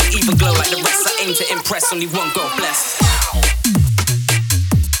don't grow, even glow like the rest. I aim to impress, only one go blessed.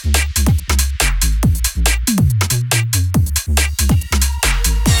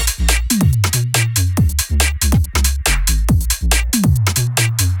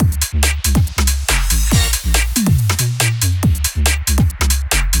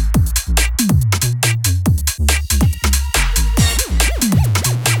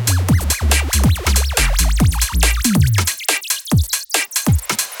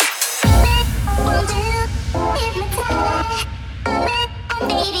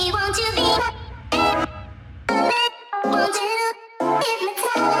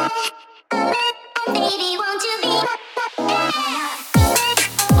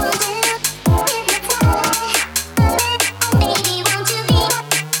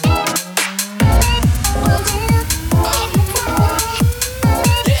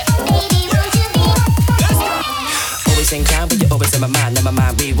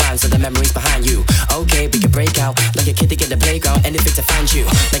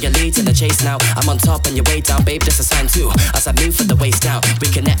 Now I'm on top and you're way down, babe, just a sign too. As I move from the waist down, we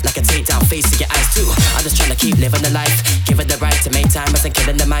connect like a takedown, facing your eyes too. I'm just trying to keep living the life, give it the right to make time. As I'm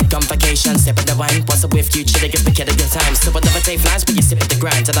killing the mic on vacation, sipping the wine. Once I'm with you, chilling is the kid of your time. So another day flies, but you sip at the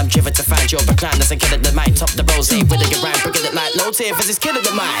grind. And I'm driven to find your recline as I'm killing the mic. Top the rose, with a rhyme, bringing it like low tier, cause it's killing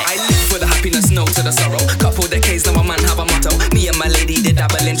the mic. I live for the happiness, no to the sorrow. Couple decades, now a man have a motto. Me and my lady did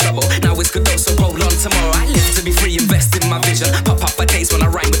dabble in trouble. Now it's good though, so roll on tomorrow. I live to be free, invest in my vision. Pop up a taste when I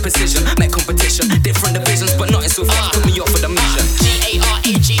rhyme with precision. Make competition, different divisions, but nothing so fast. Put me off with a mission.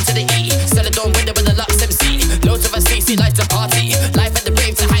 G-A-R-A-G to the E. Sell it on window with a Lux MC. Loads of us CC like to party. Life at the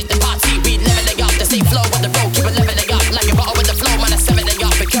brave to hide the party. We leveling up, the same flow on the road. Keep it leveling up like a bottle with the flow. Man, I'm 7ing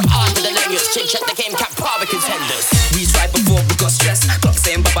up, become hard with the language. Chick check the game, cap power contenders. We tried before we got stressed. Clock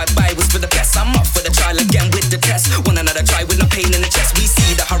saying bye-bye was for the best. I'm up for the trial again with the test. Want another try with no pain in the chest. We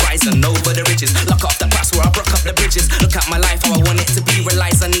see the horizon over the ridges. Lock off the past where I broke up the bridges. Look at my life, how I want it to be.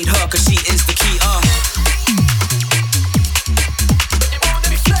 Realize I need her, cause she is the key.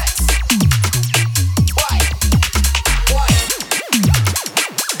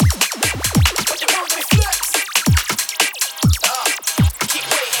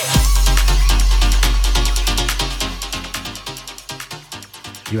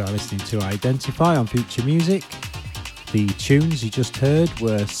 You are listening to Identify on Future Music. The tunes you just heard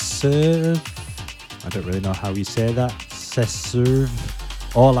were Serve, I don't really know how you say that, Serve,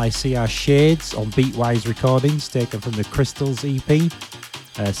 All I See Are Shades on Beatwise Recordings, taken from the Crystals EP,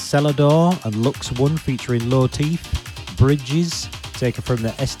 Celador and Lux One featuring Low Teeth, Bridges, taken from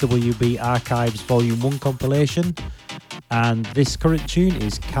the SWB Archives Volume 1 compilation. And this current tune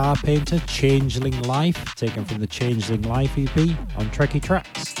is Car Painter Changeling Life, taken from the Changeling Life EP on Trekkie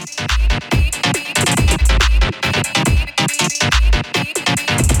Tracks.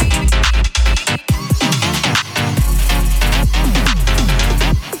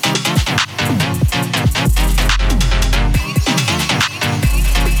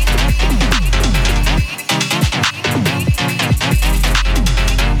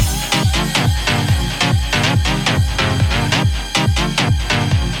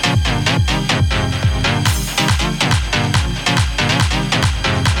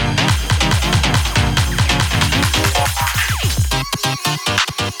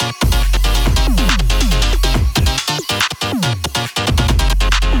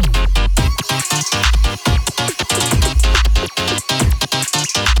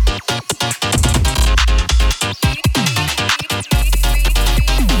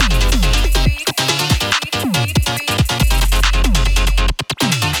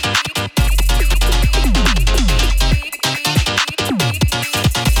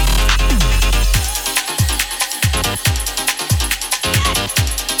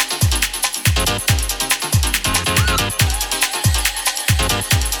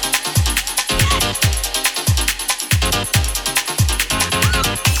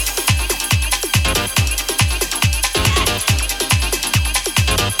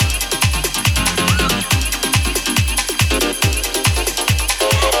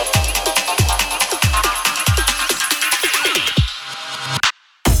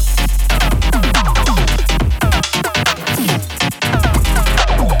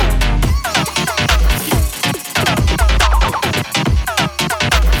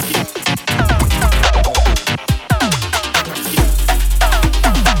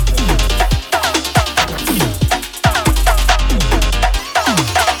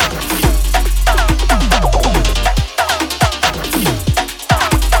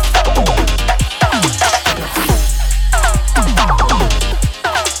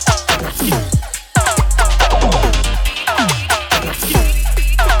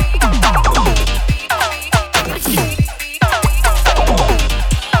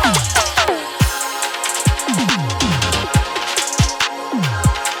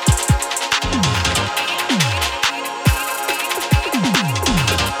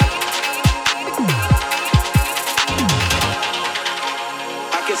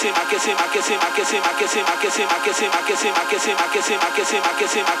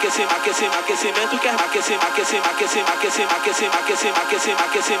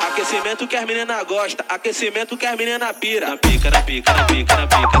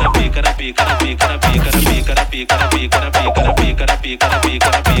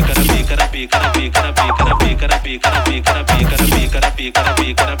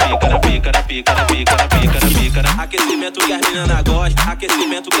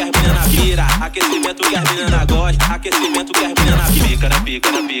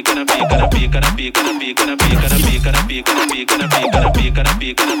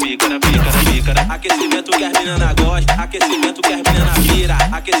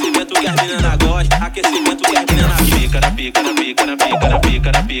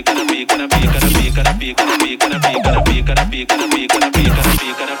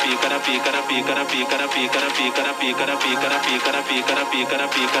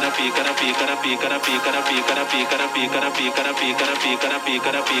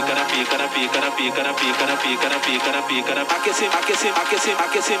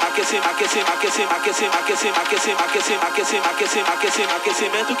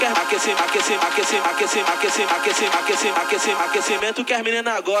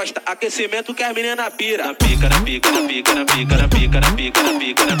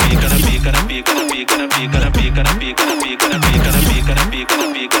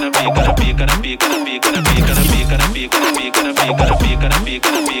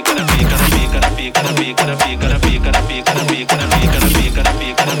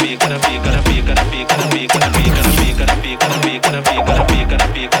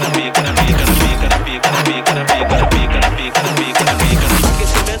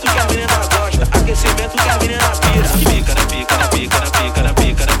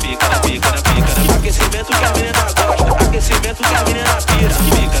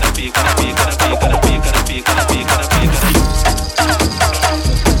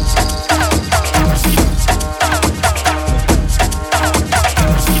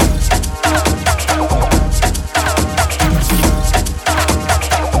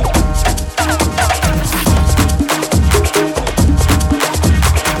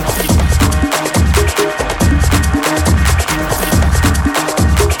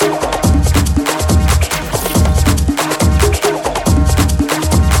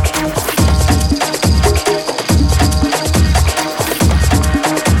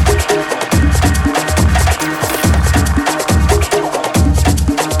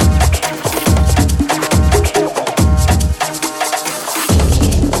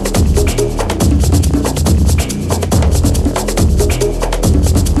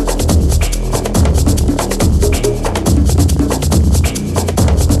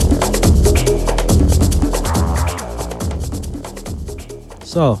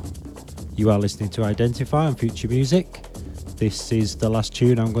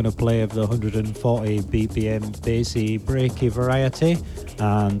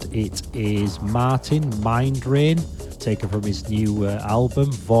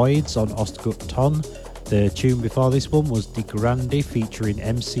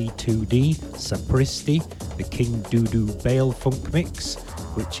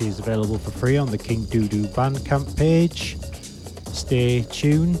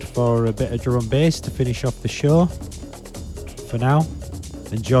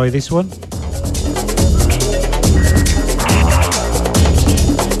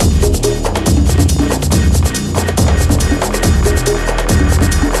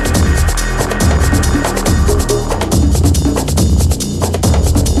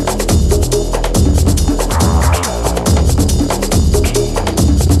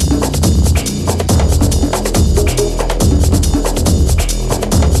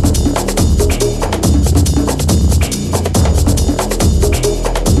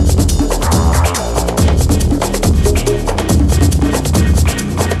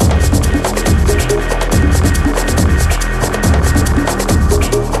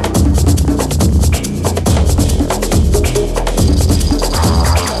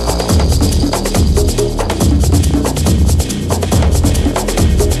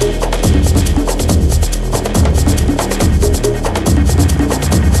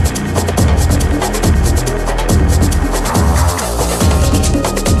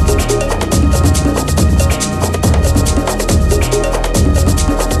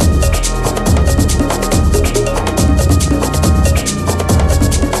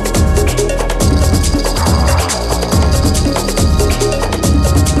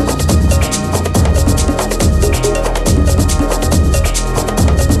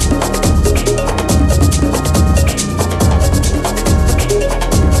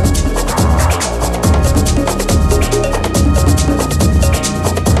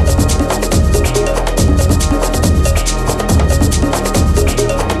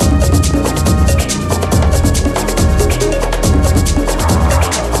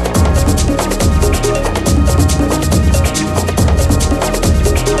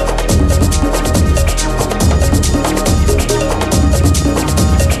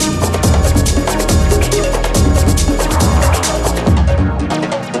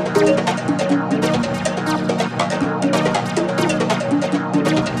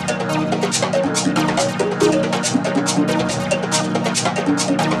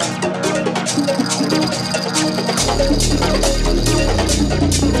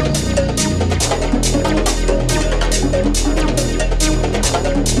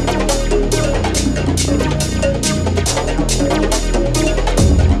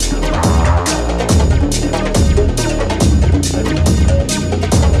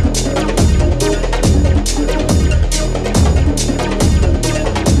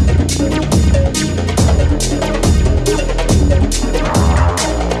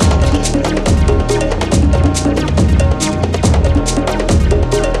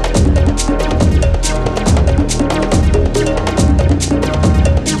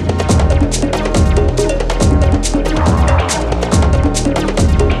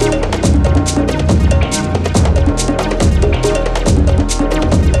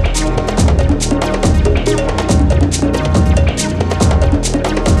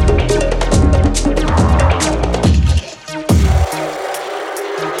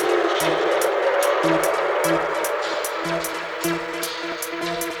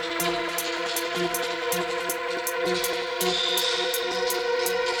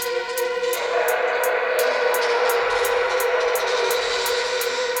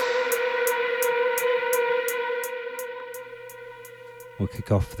 We'll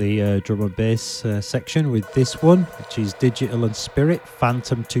kick off the drum and bass section with this one, which is Digital and Spirit,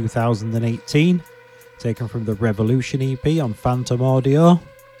 Phantom 2018, taken from the Revolution EP on Phantom Audio.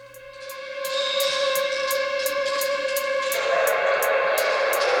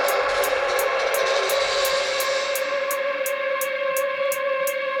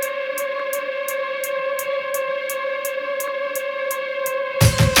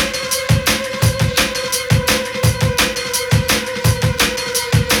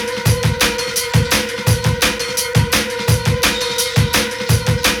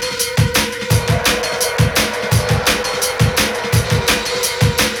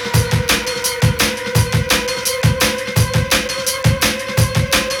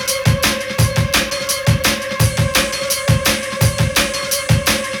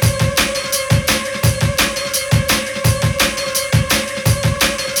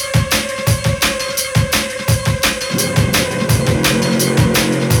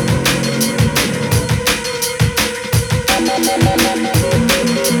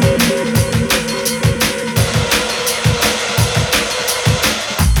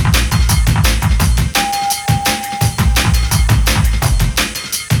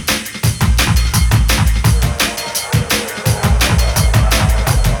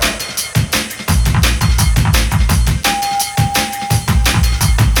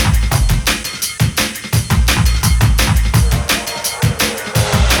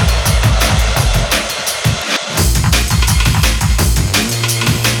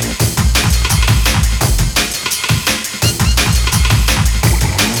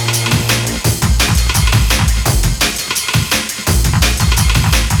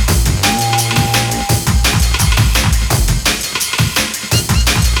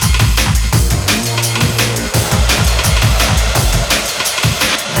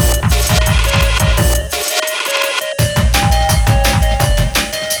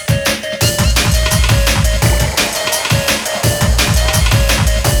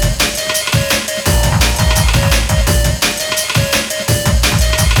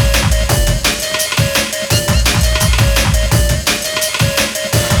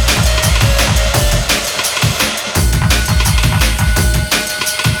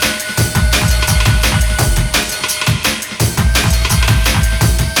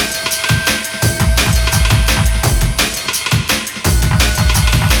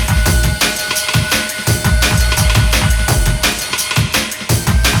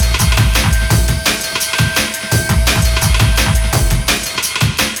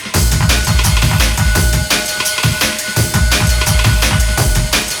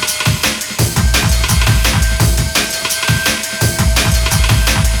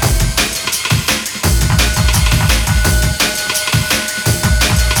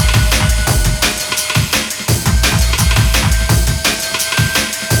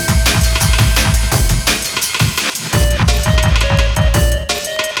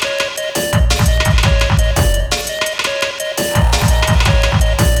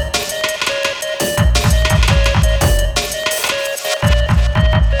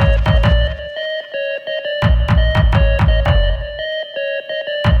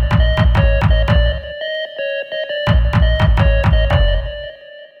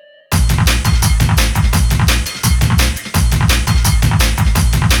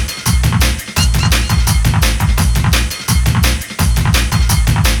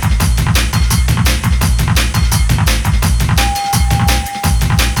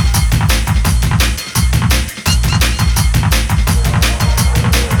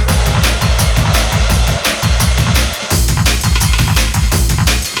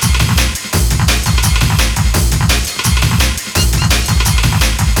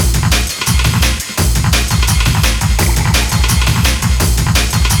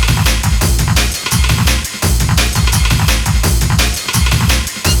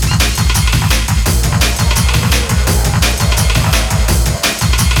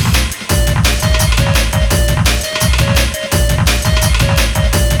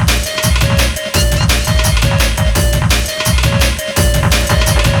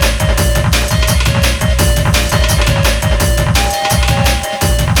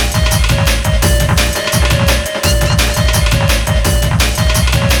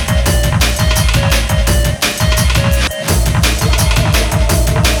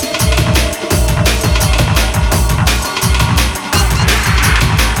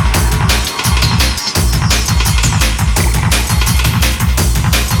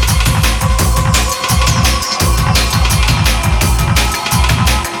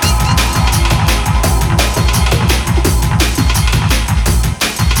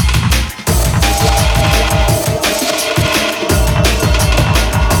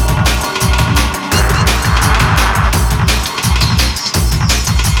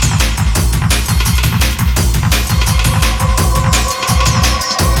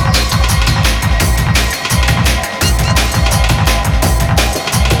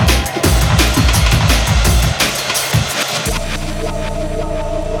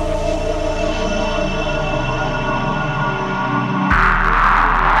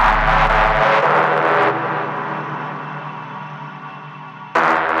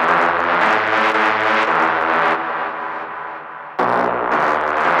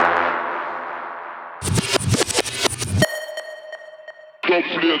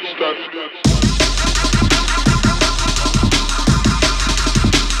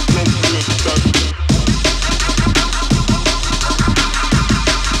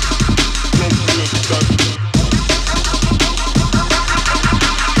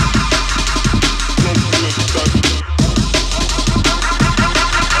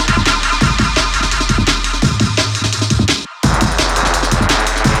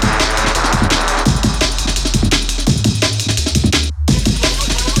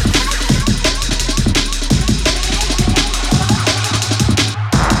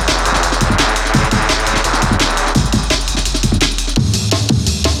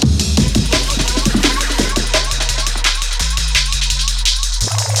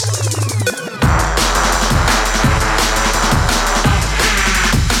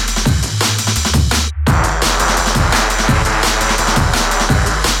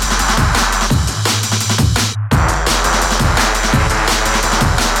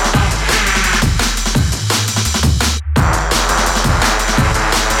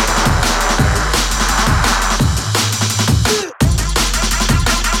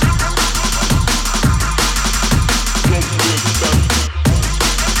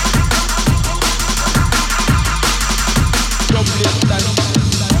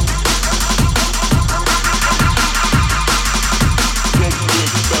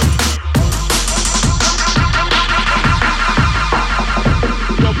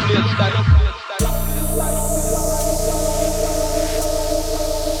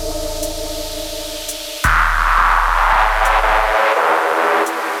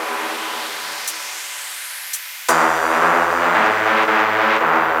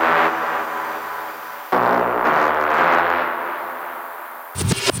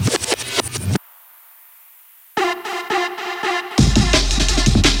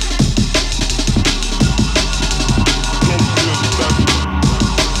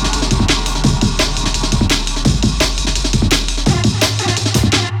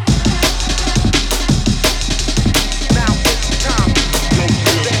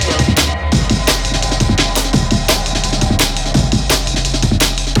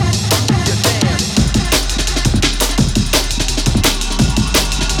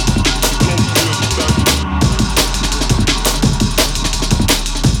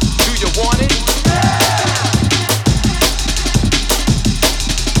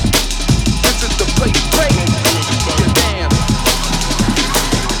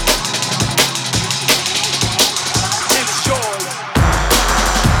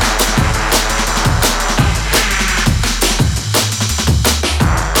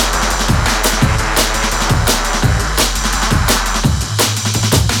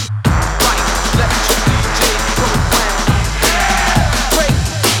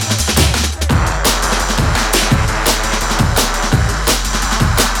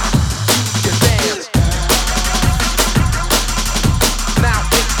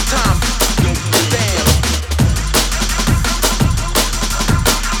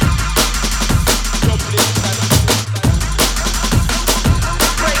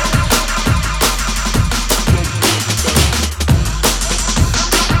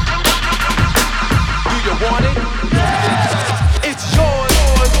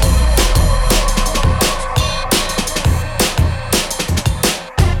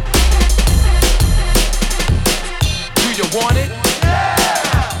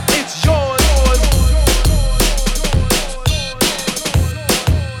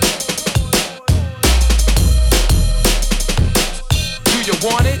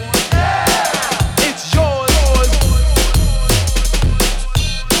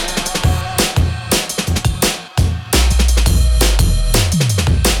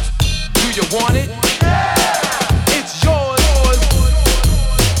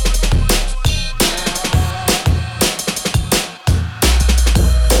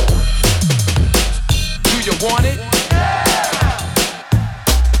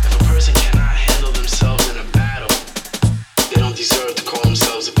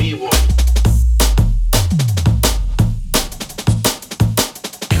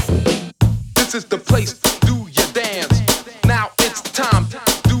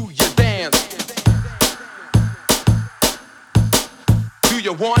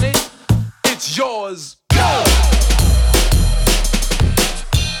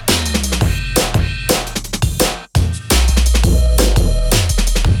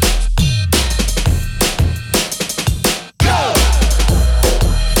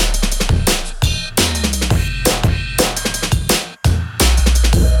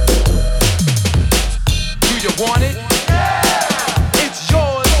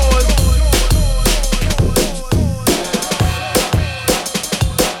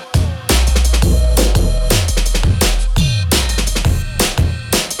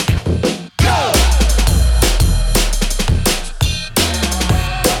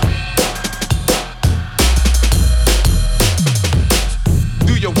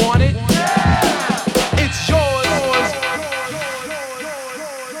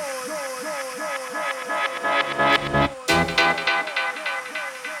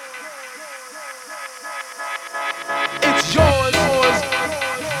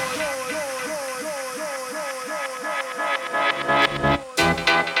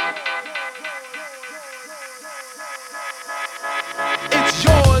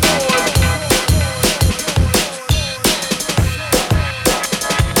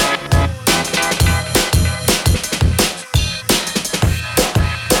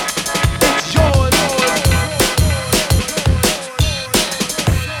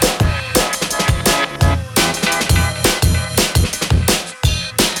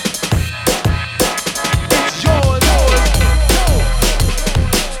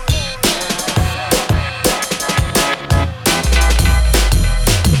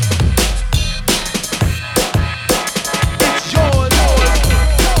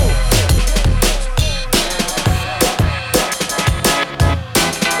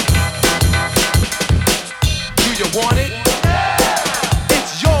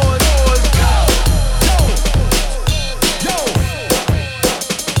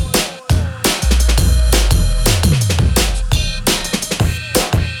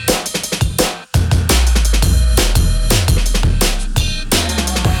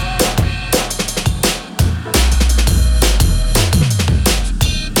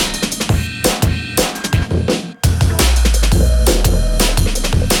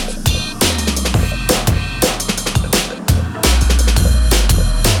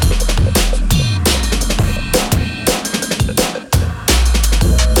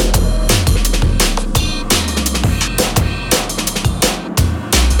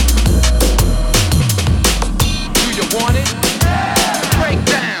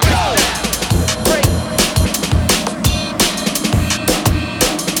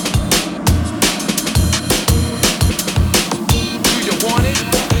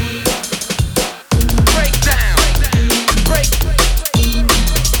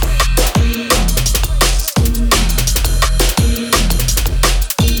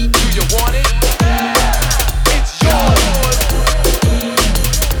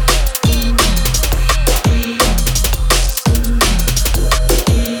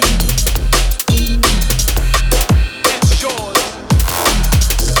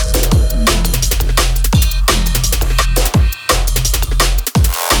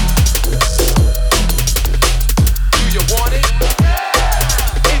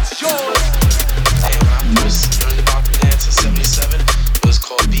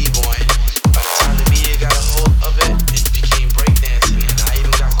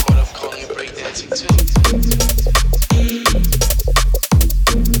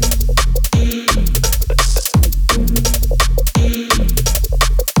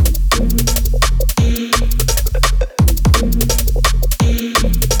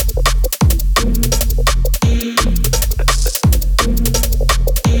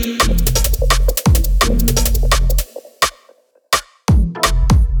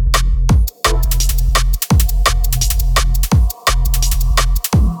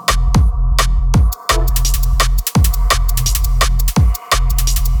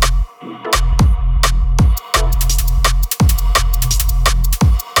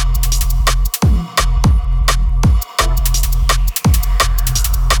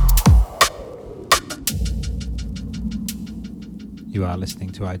 are listening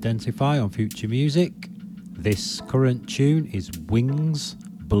to Identify on Future Music. This current tune is Wings,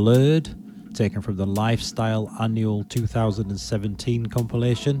 Blurred, taken from the Lifestyle Annual 2017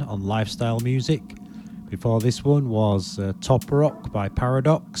 compilation on Lifestyle Music. Before this one was Top Rock by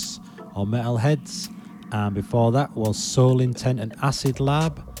Paradox on Metalheads, and before that was Soul Intent and Acid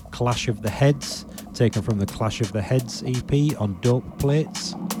Lab, Clash of the Heads, taken from the Clash of the Heads EP on Dope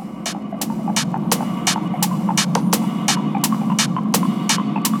Plates.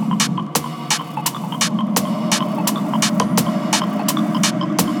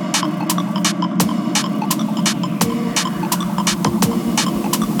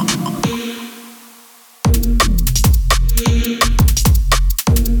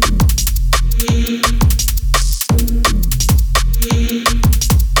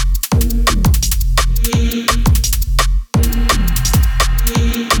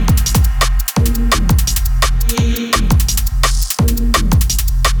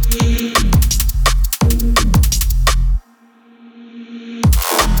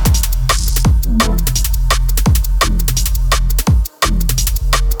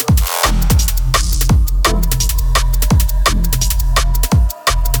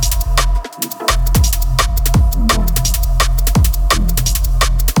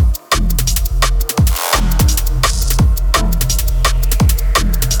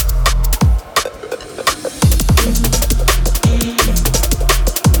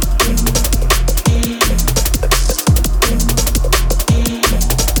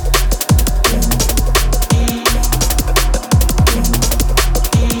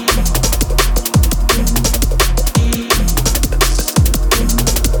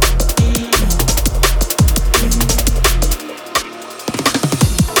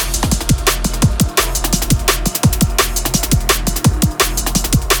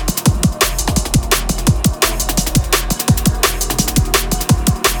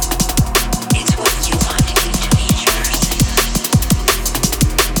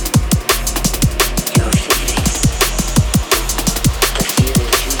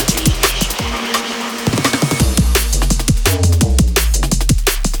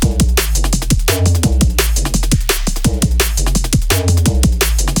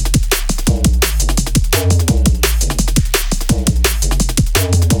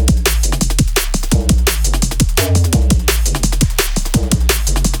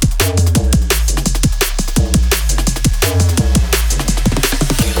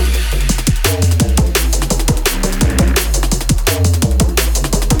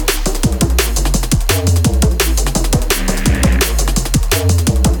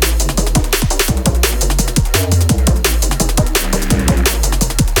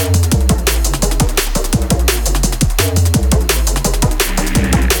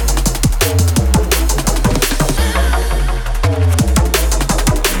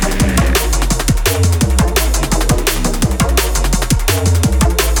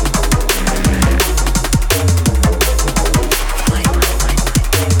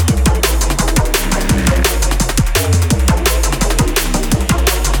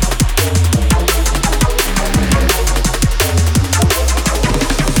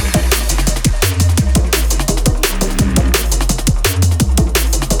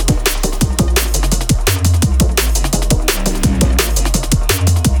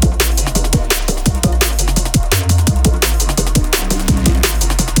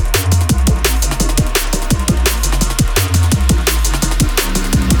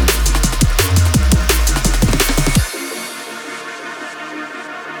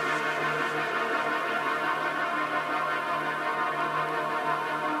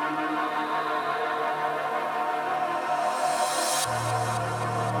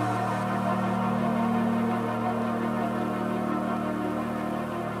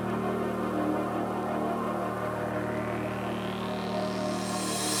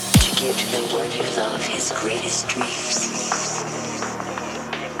 give to the one you love his greatest dreams.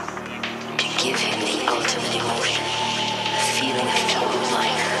 To give him the ultimate emotion, a feeling of total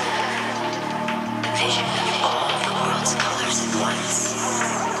life, a vision of all the world's colors at once.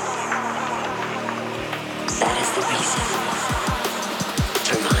 That is the reason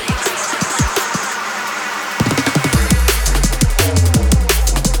for my existence.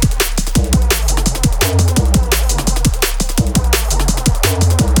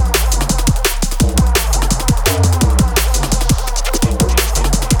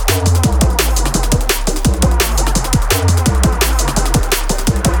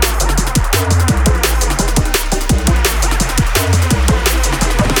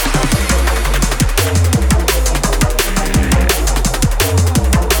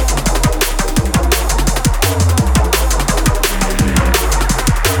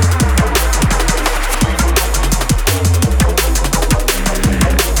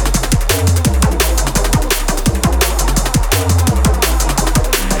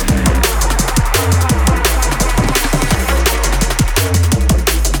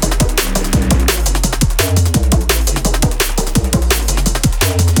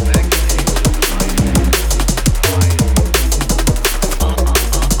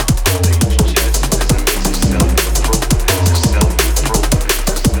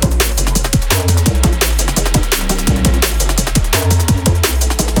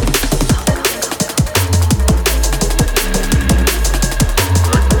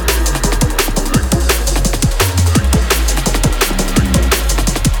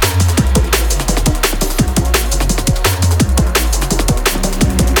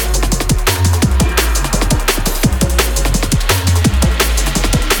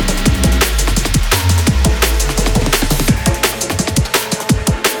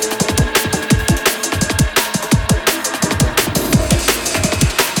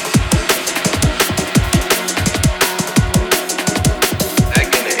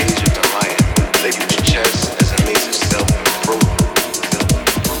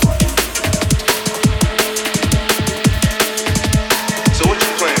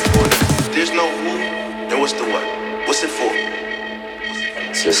 what's the what? What's it for?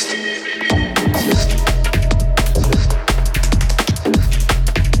 System.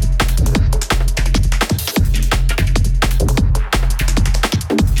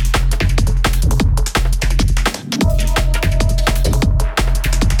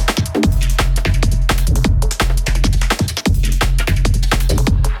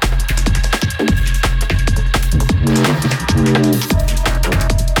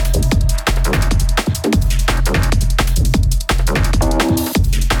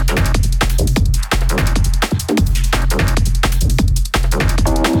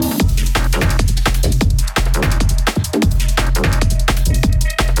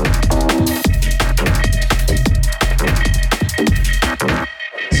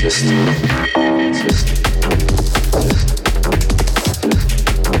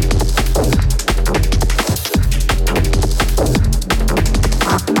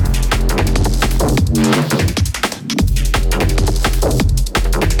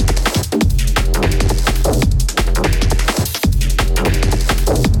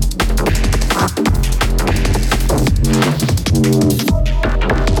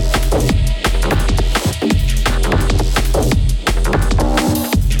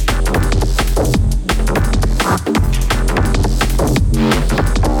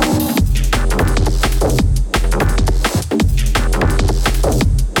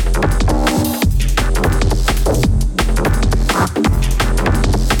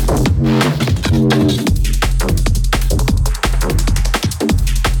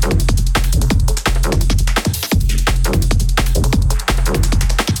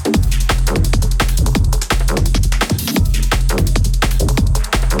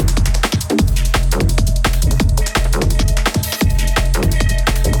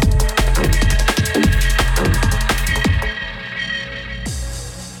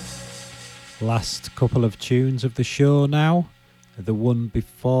 Last couple of tunes of the show now. The one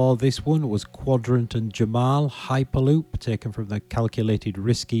before this one was Quadrant and Jamal, Hyperloop, taken from the Calculated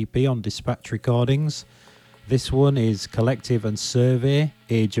Risk EP on Dispatch Recordings. This one is Collective and Survey,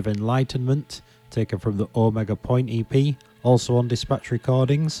 Age of Enlightenment, taken from the Omega Point EP, also on Dispatch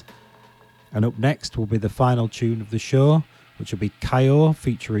Recordings. And up next will be the final tune of the show, which will be Kyo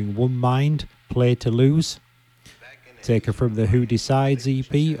featuring One Mind, Play to Lose, taken from the Who Decides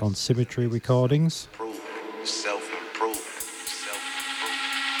EP on Symmetry Recordings. Self-improve.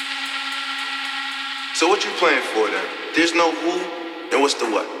 So what you playing for then? There's no who, then what's the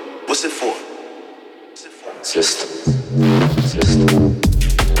what? What's it for? System.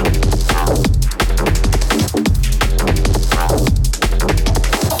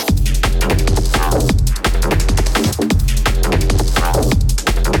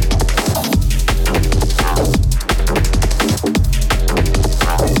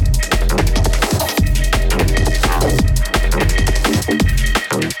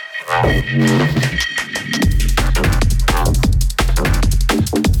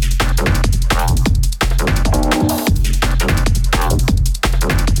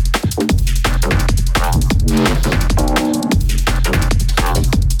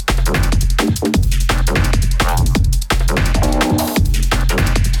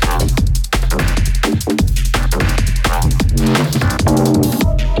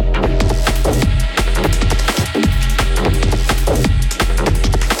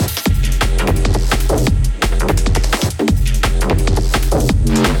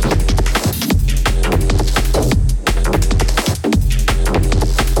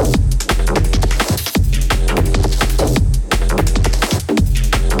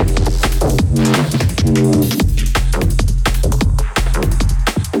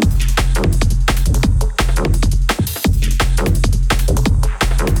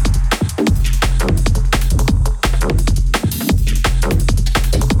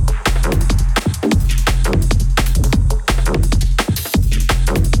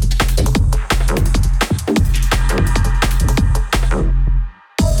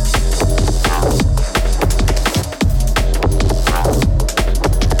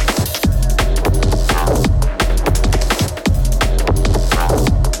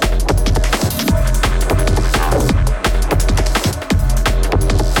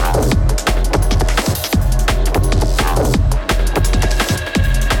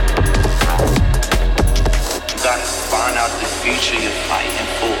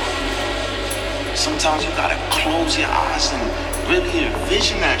 Sometimes you gotta close your eyes and really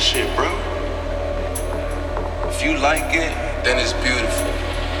envision that shit, bro. If you like it, then it's beautiful.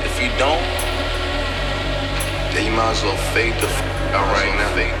 If you don't, then you might as well fade the out right now.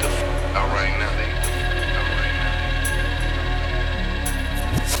 Fade the out right now.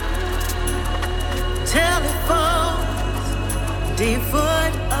 Tell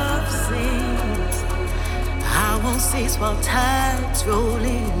devoid of sins. I won't cease while tides roll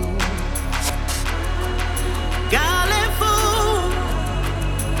in. Galley fool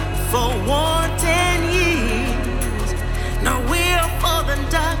for wanting years. No will for the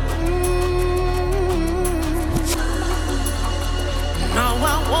dark. No,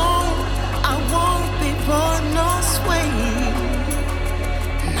 I won't be born no sway.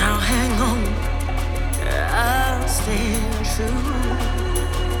 Now hang on, I'll stand true.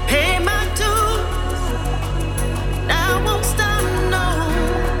 Pay my dues, I won't stop, no.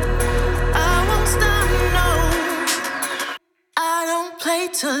 I won't stop, no. I don't play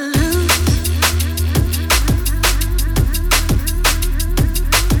to lose.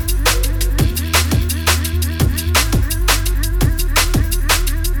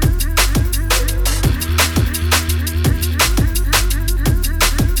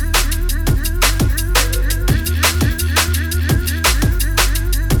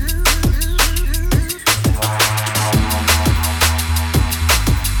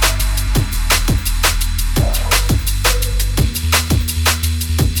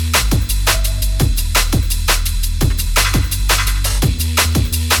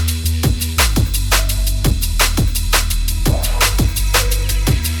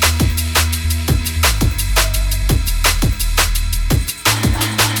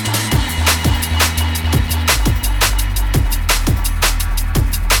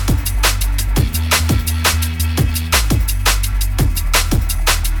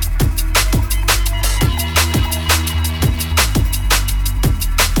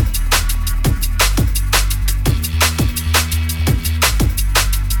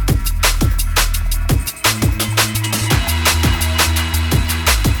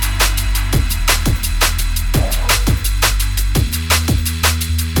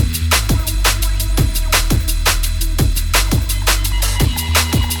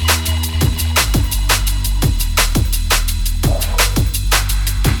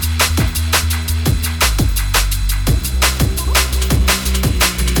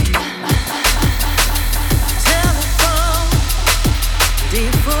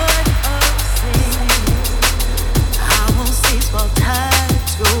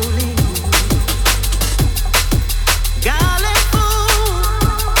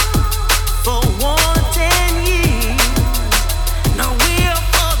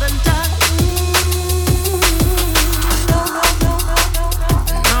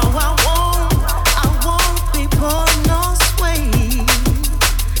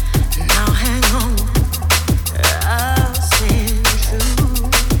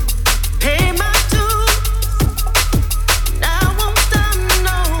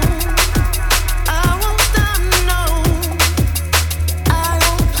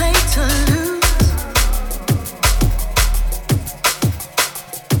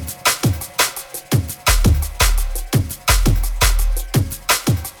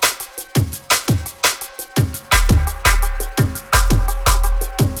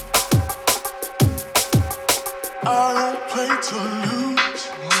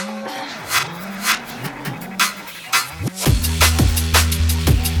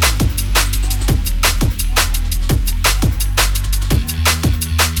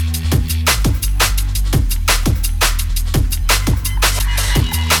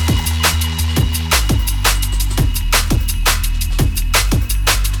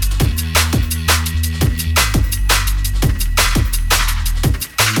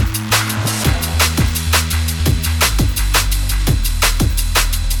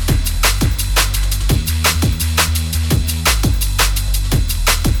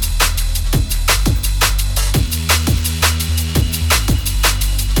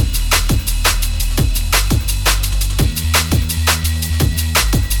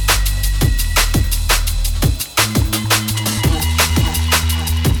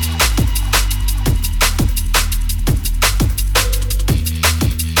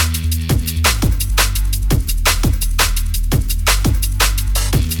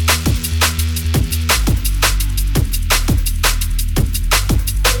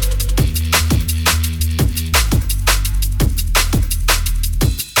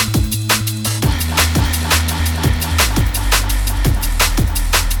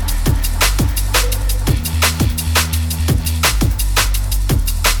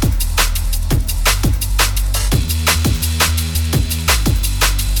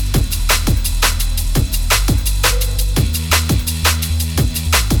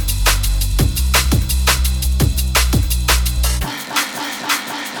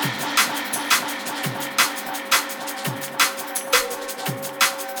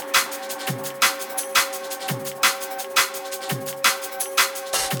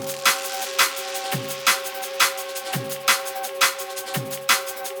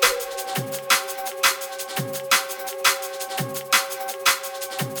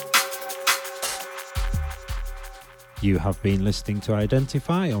 You have been listening to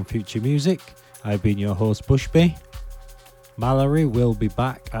Identify on Future Music. I've been your host, Bushby. Mallory will be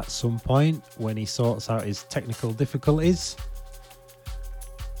back at some point when he sorts out his technical difficulties.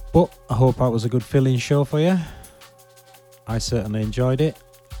 But I hope that was a good filling show for you. I certainly enjoyed it.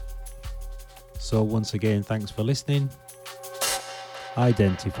 So once again, thanks for listening.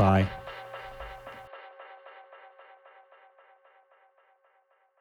 Identify.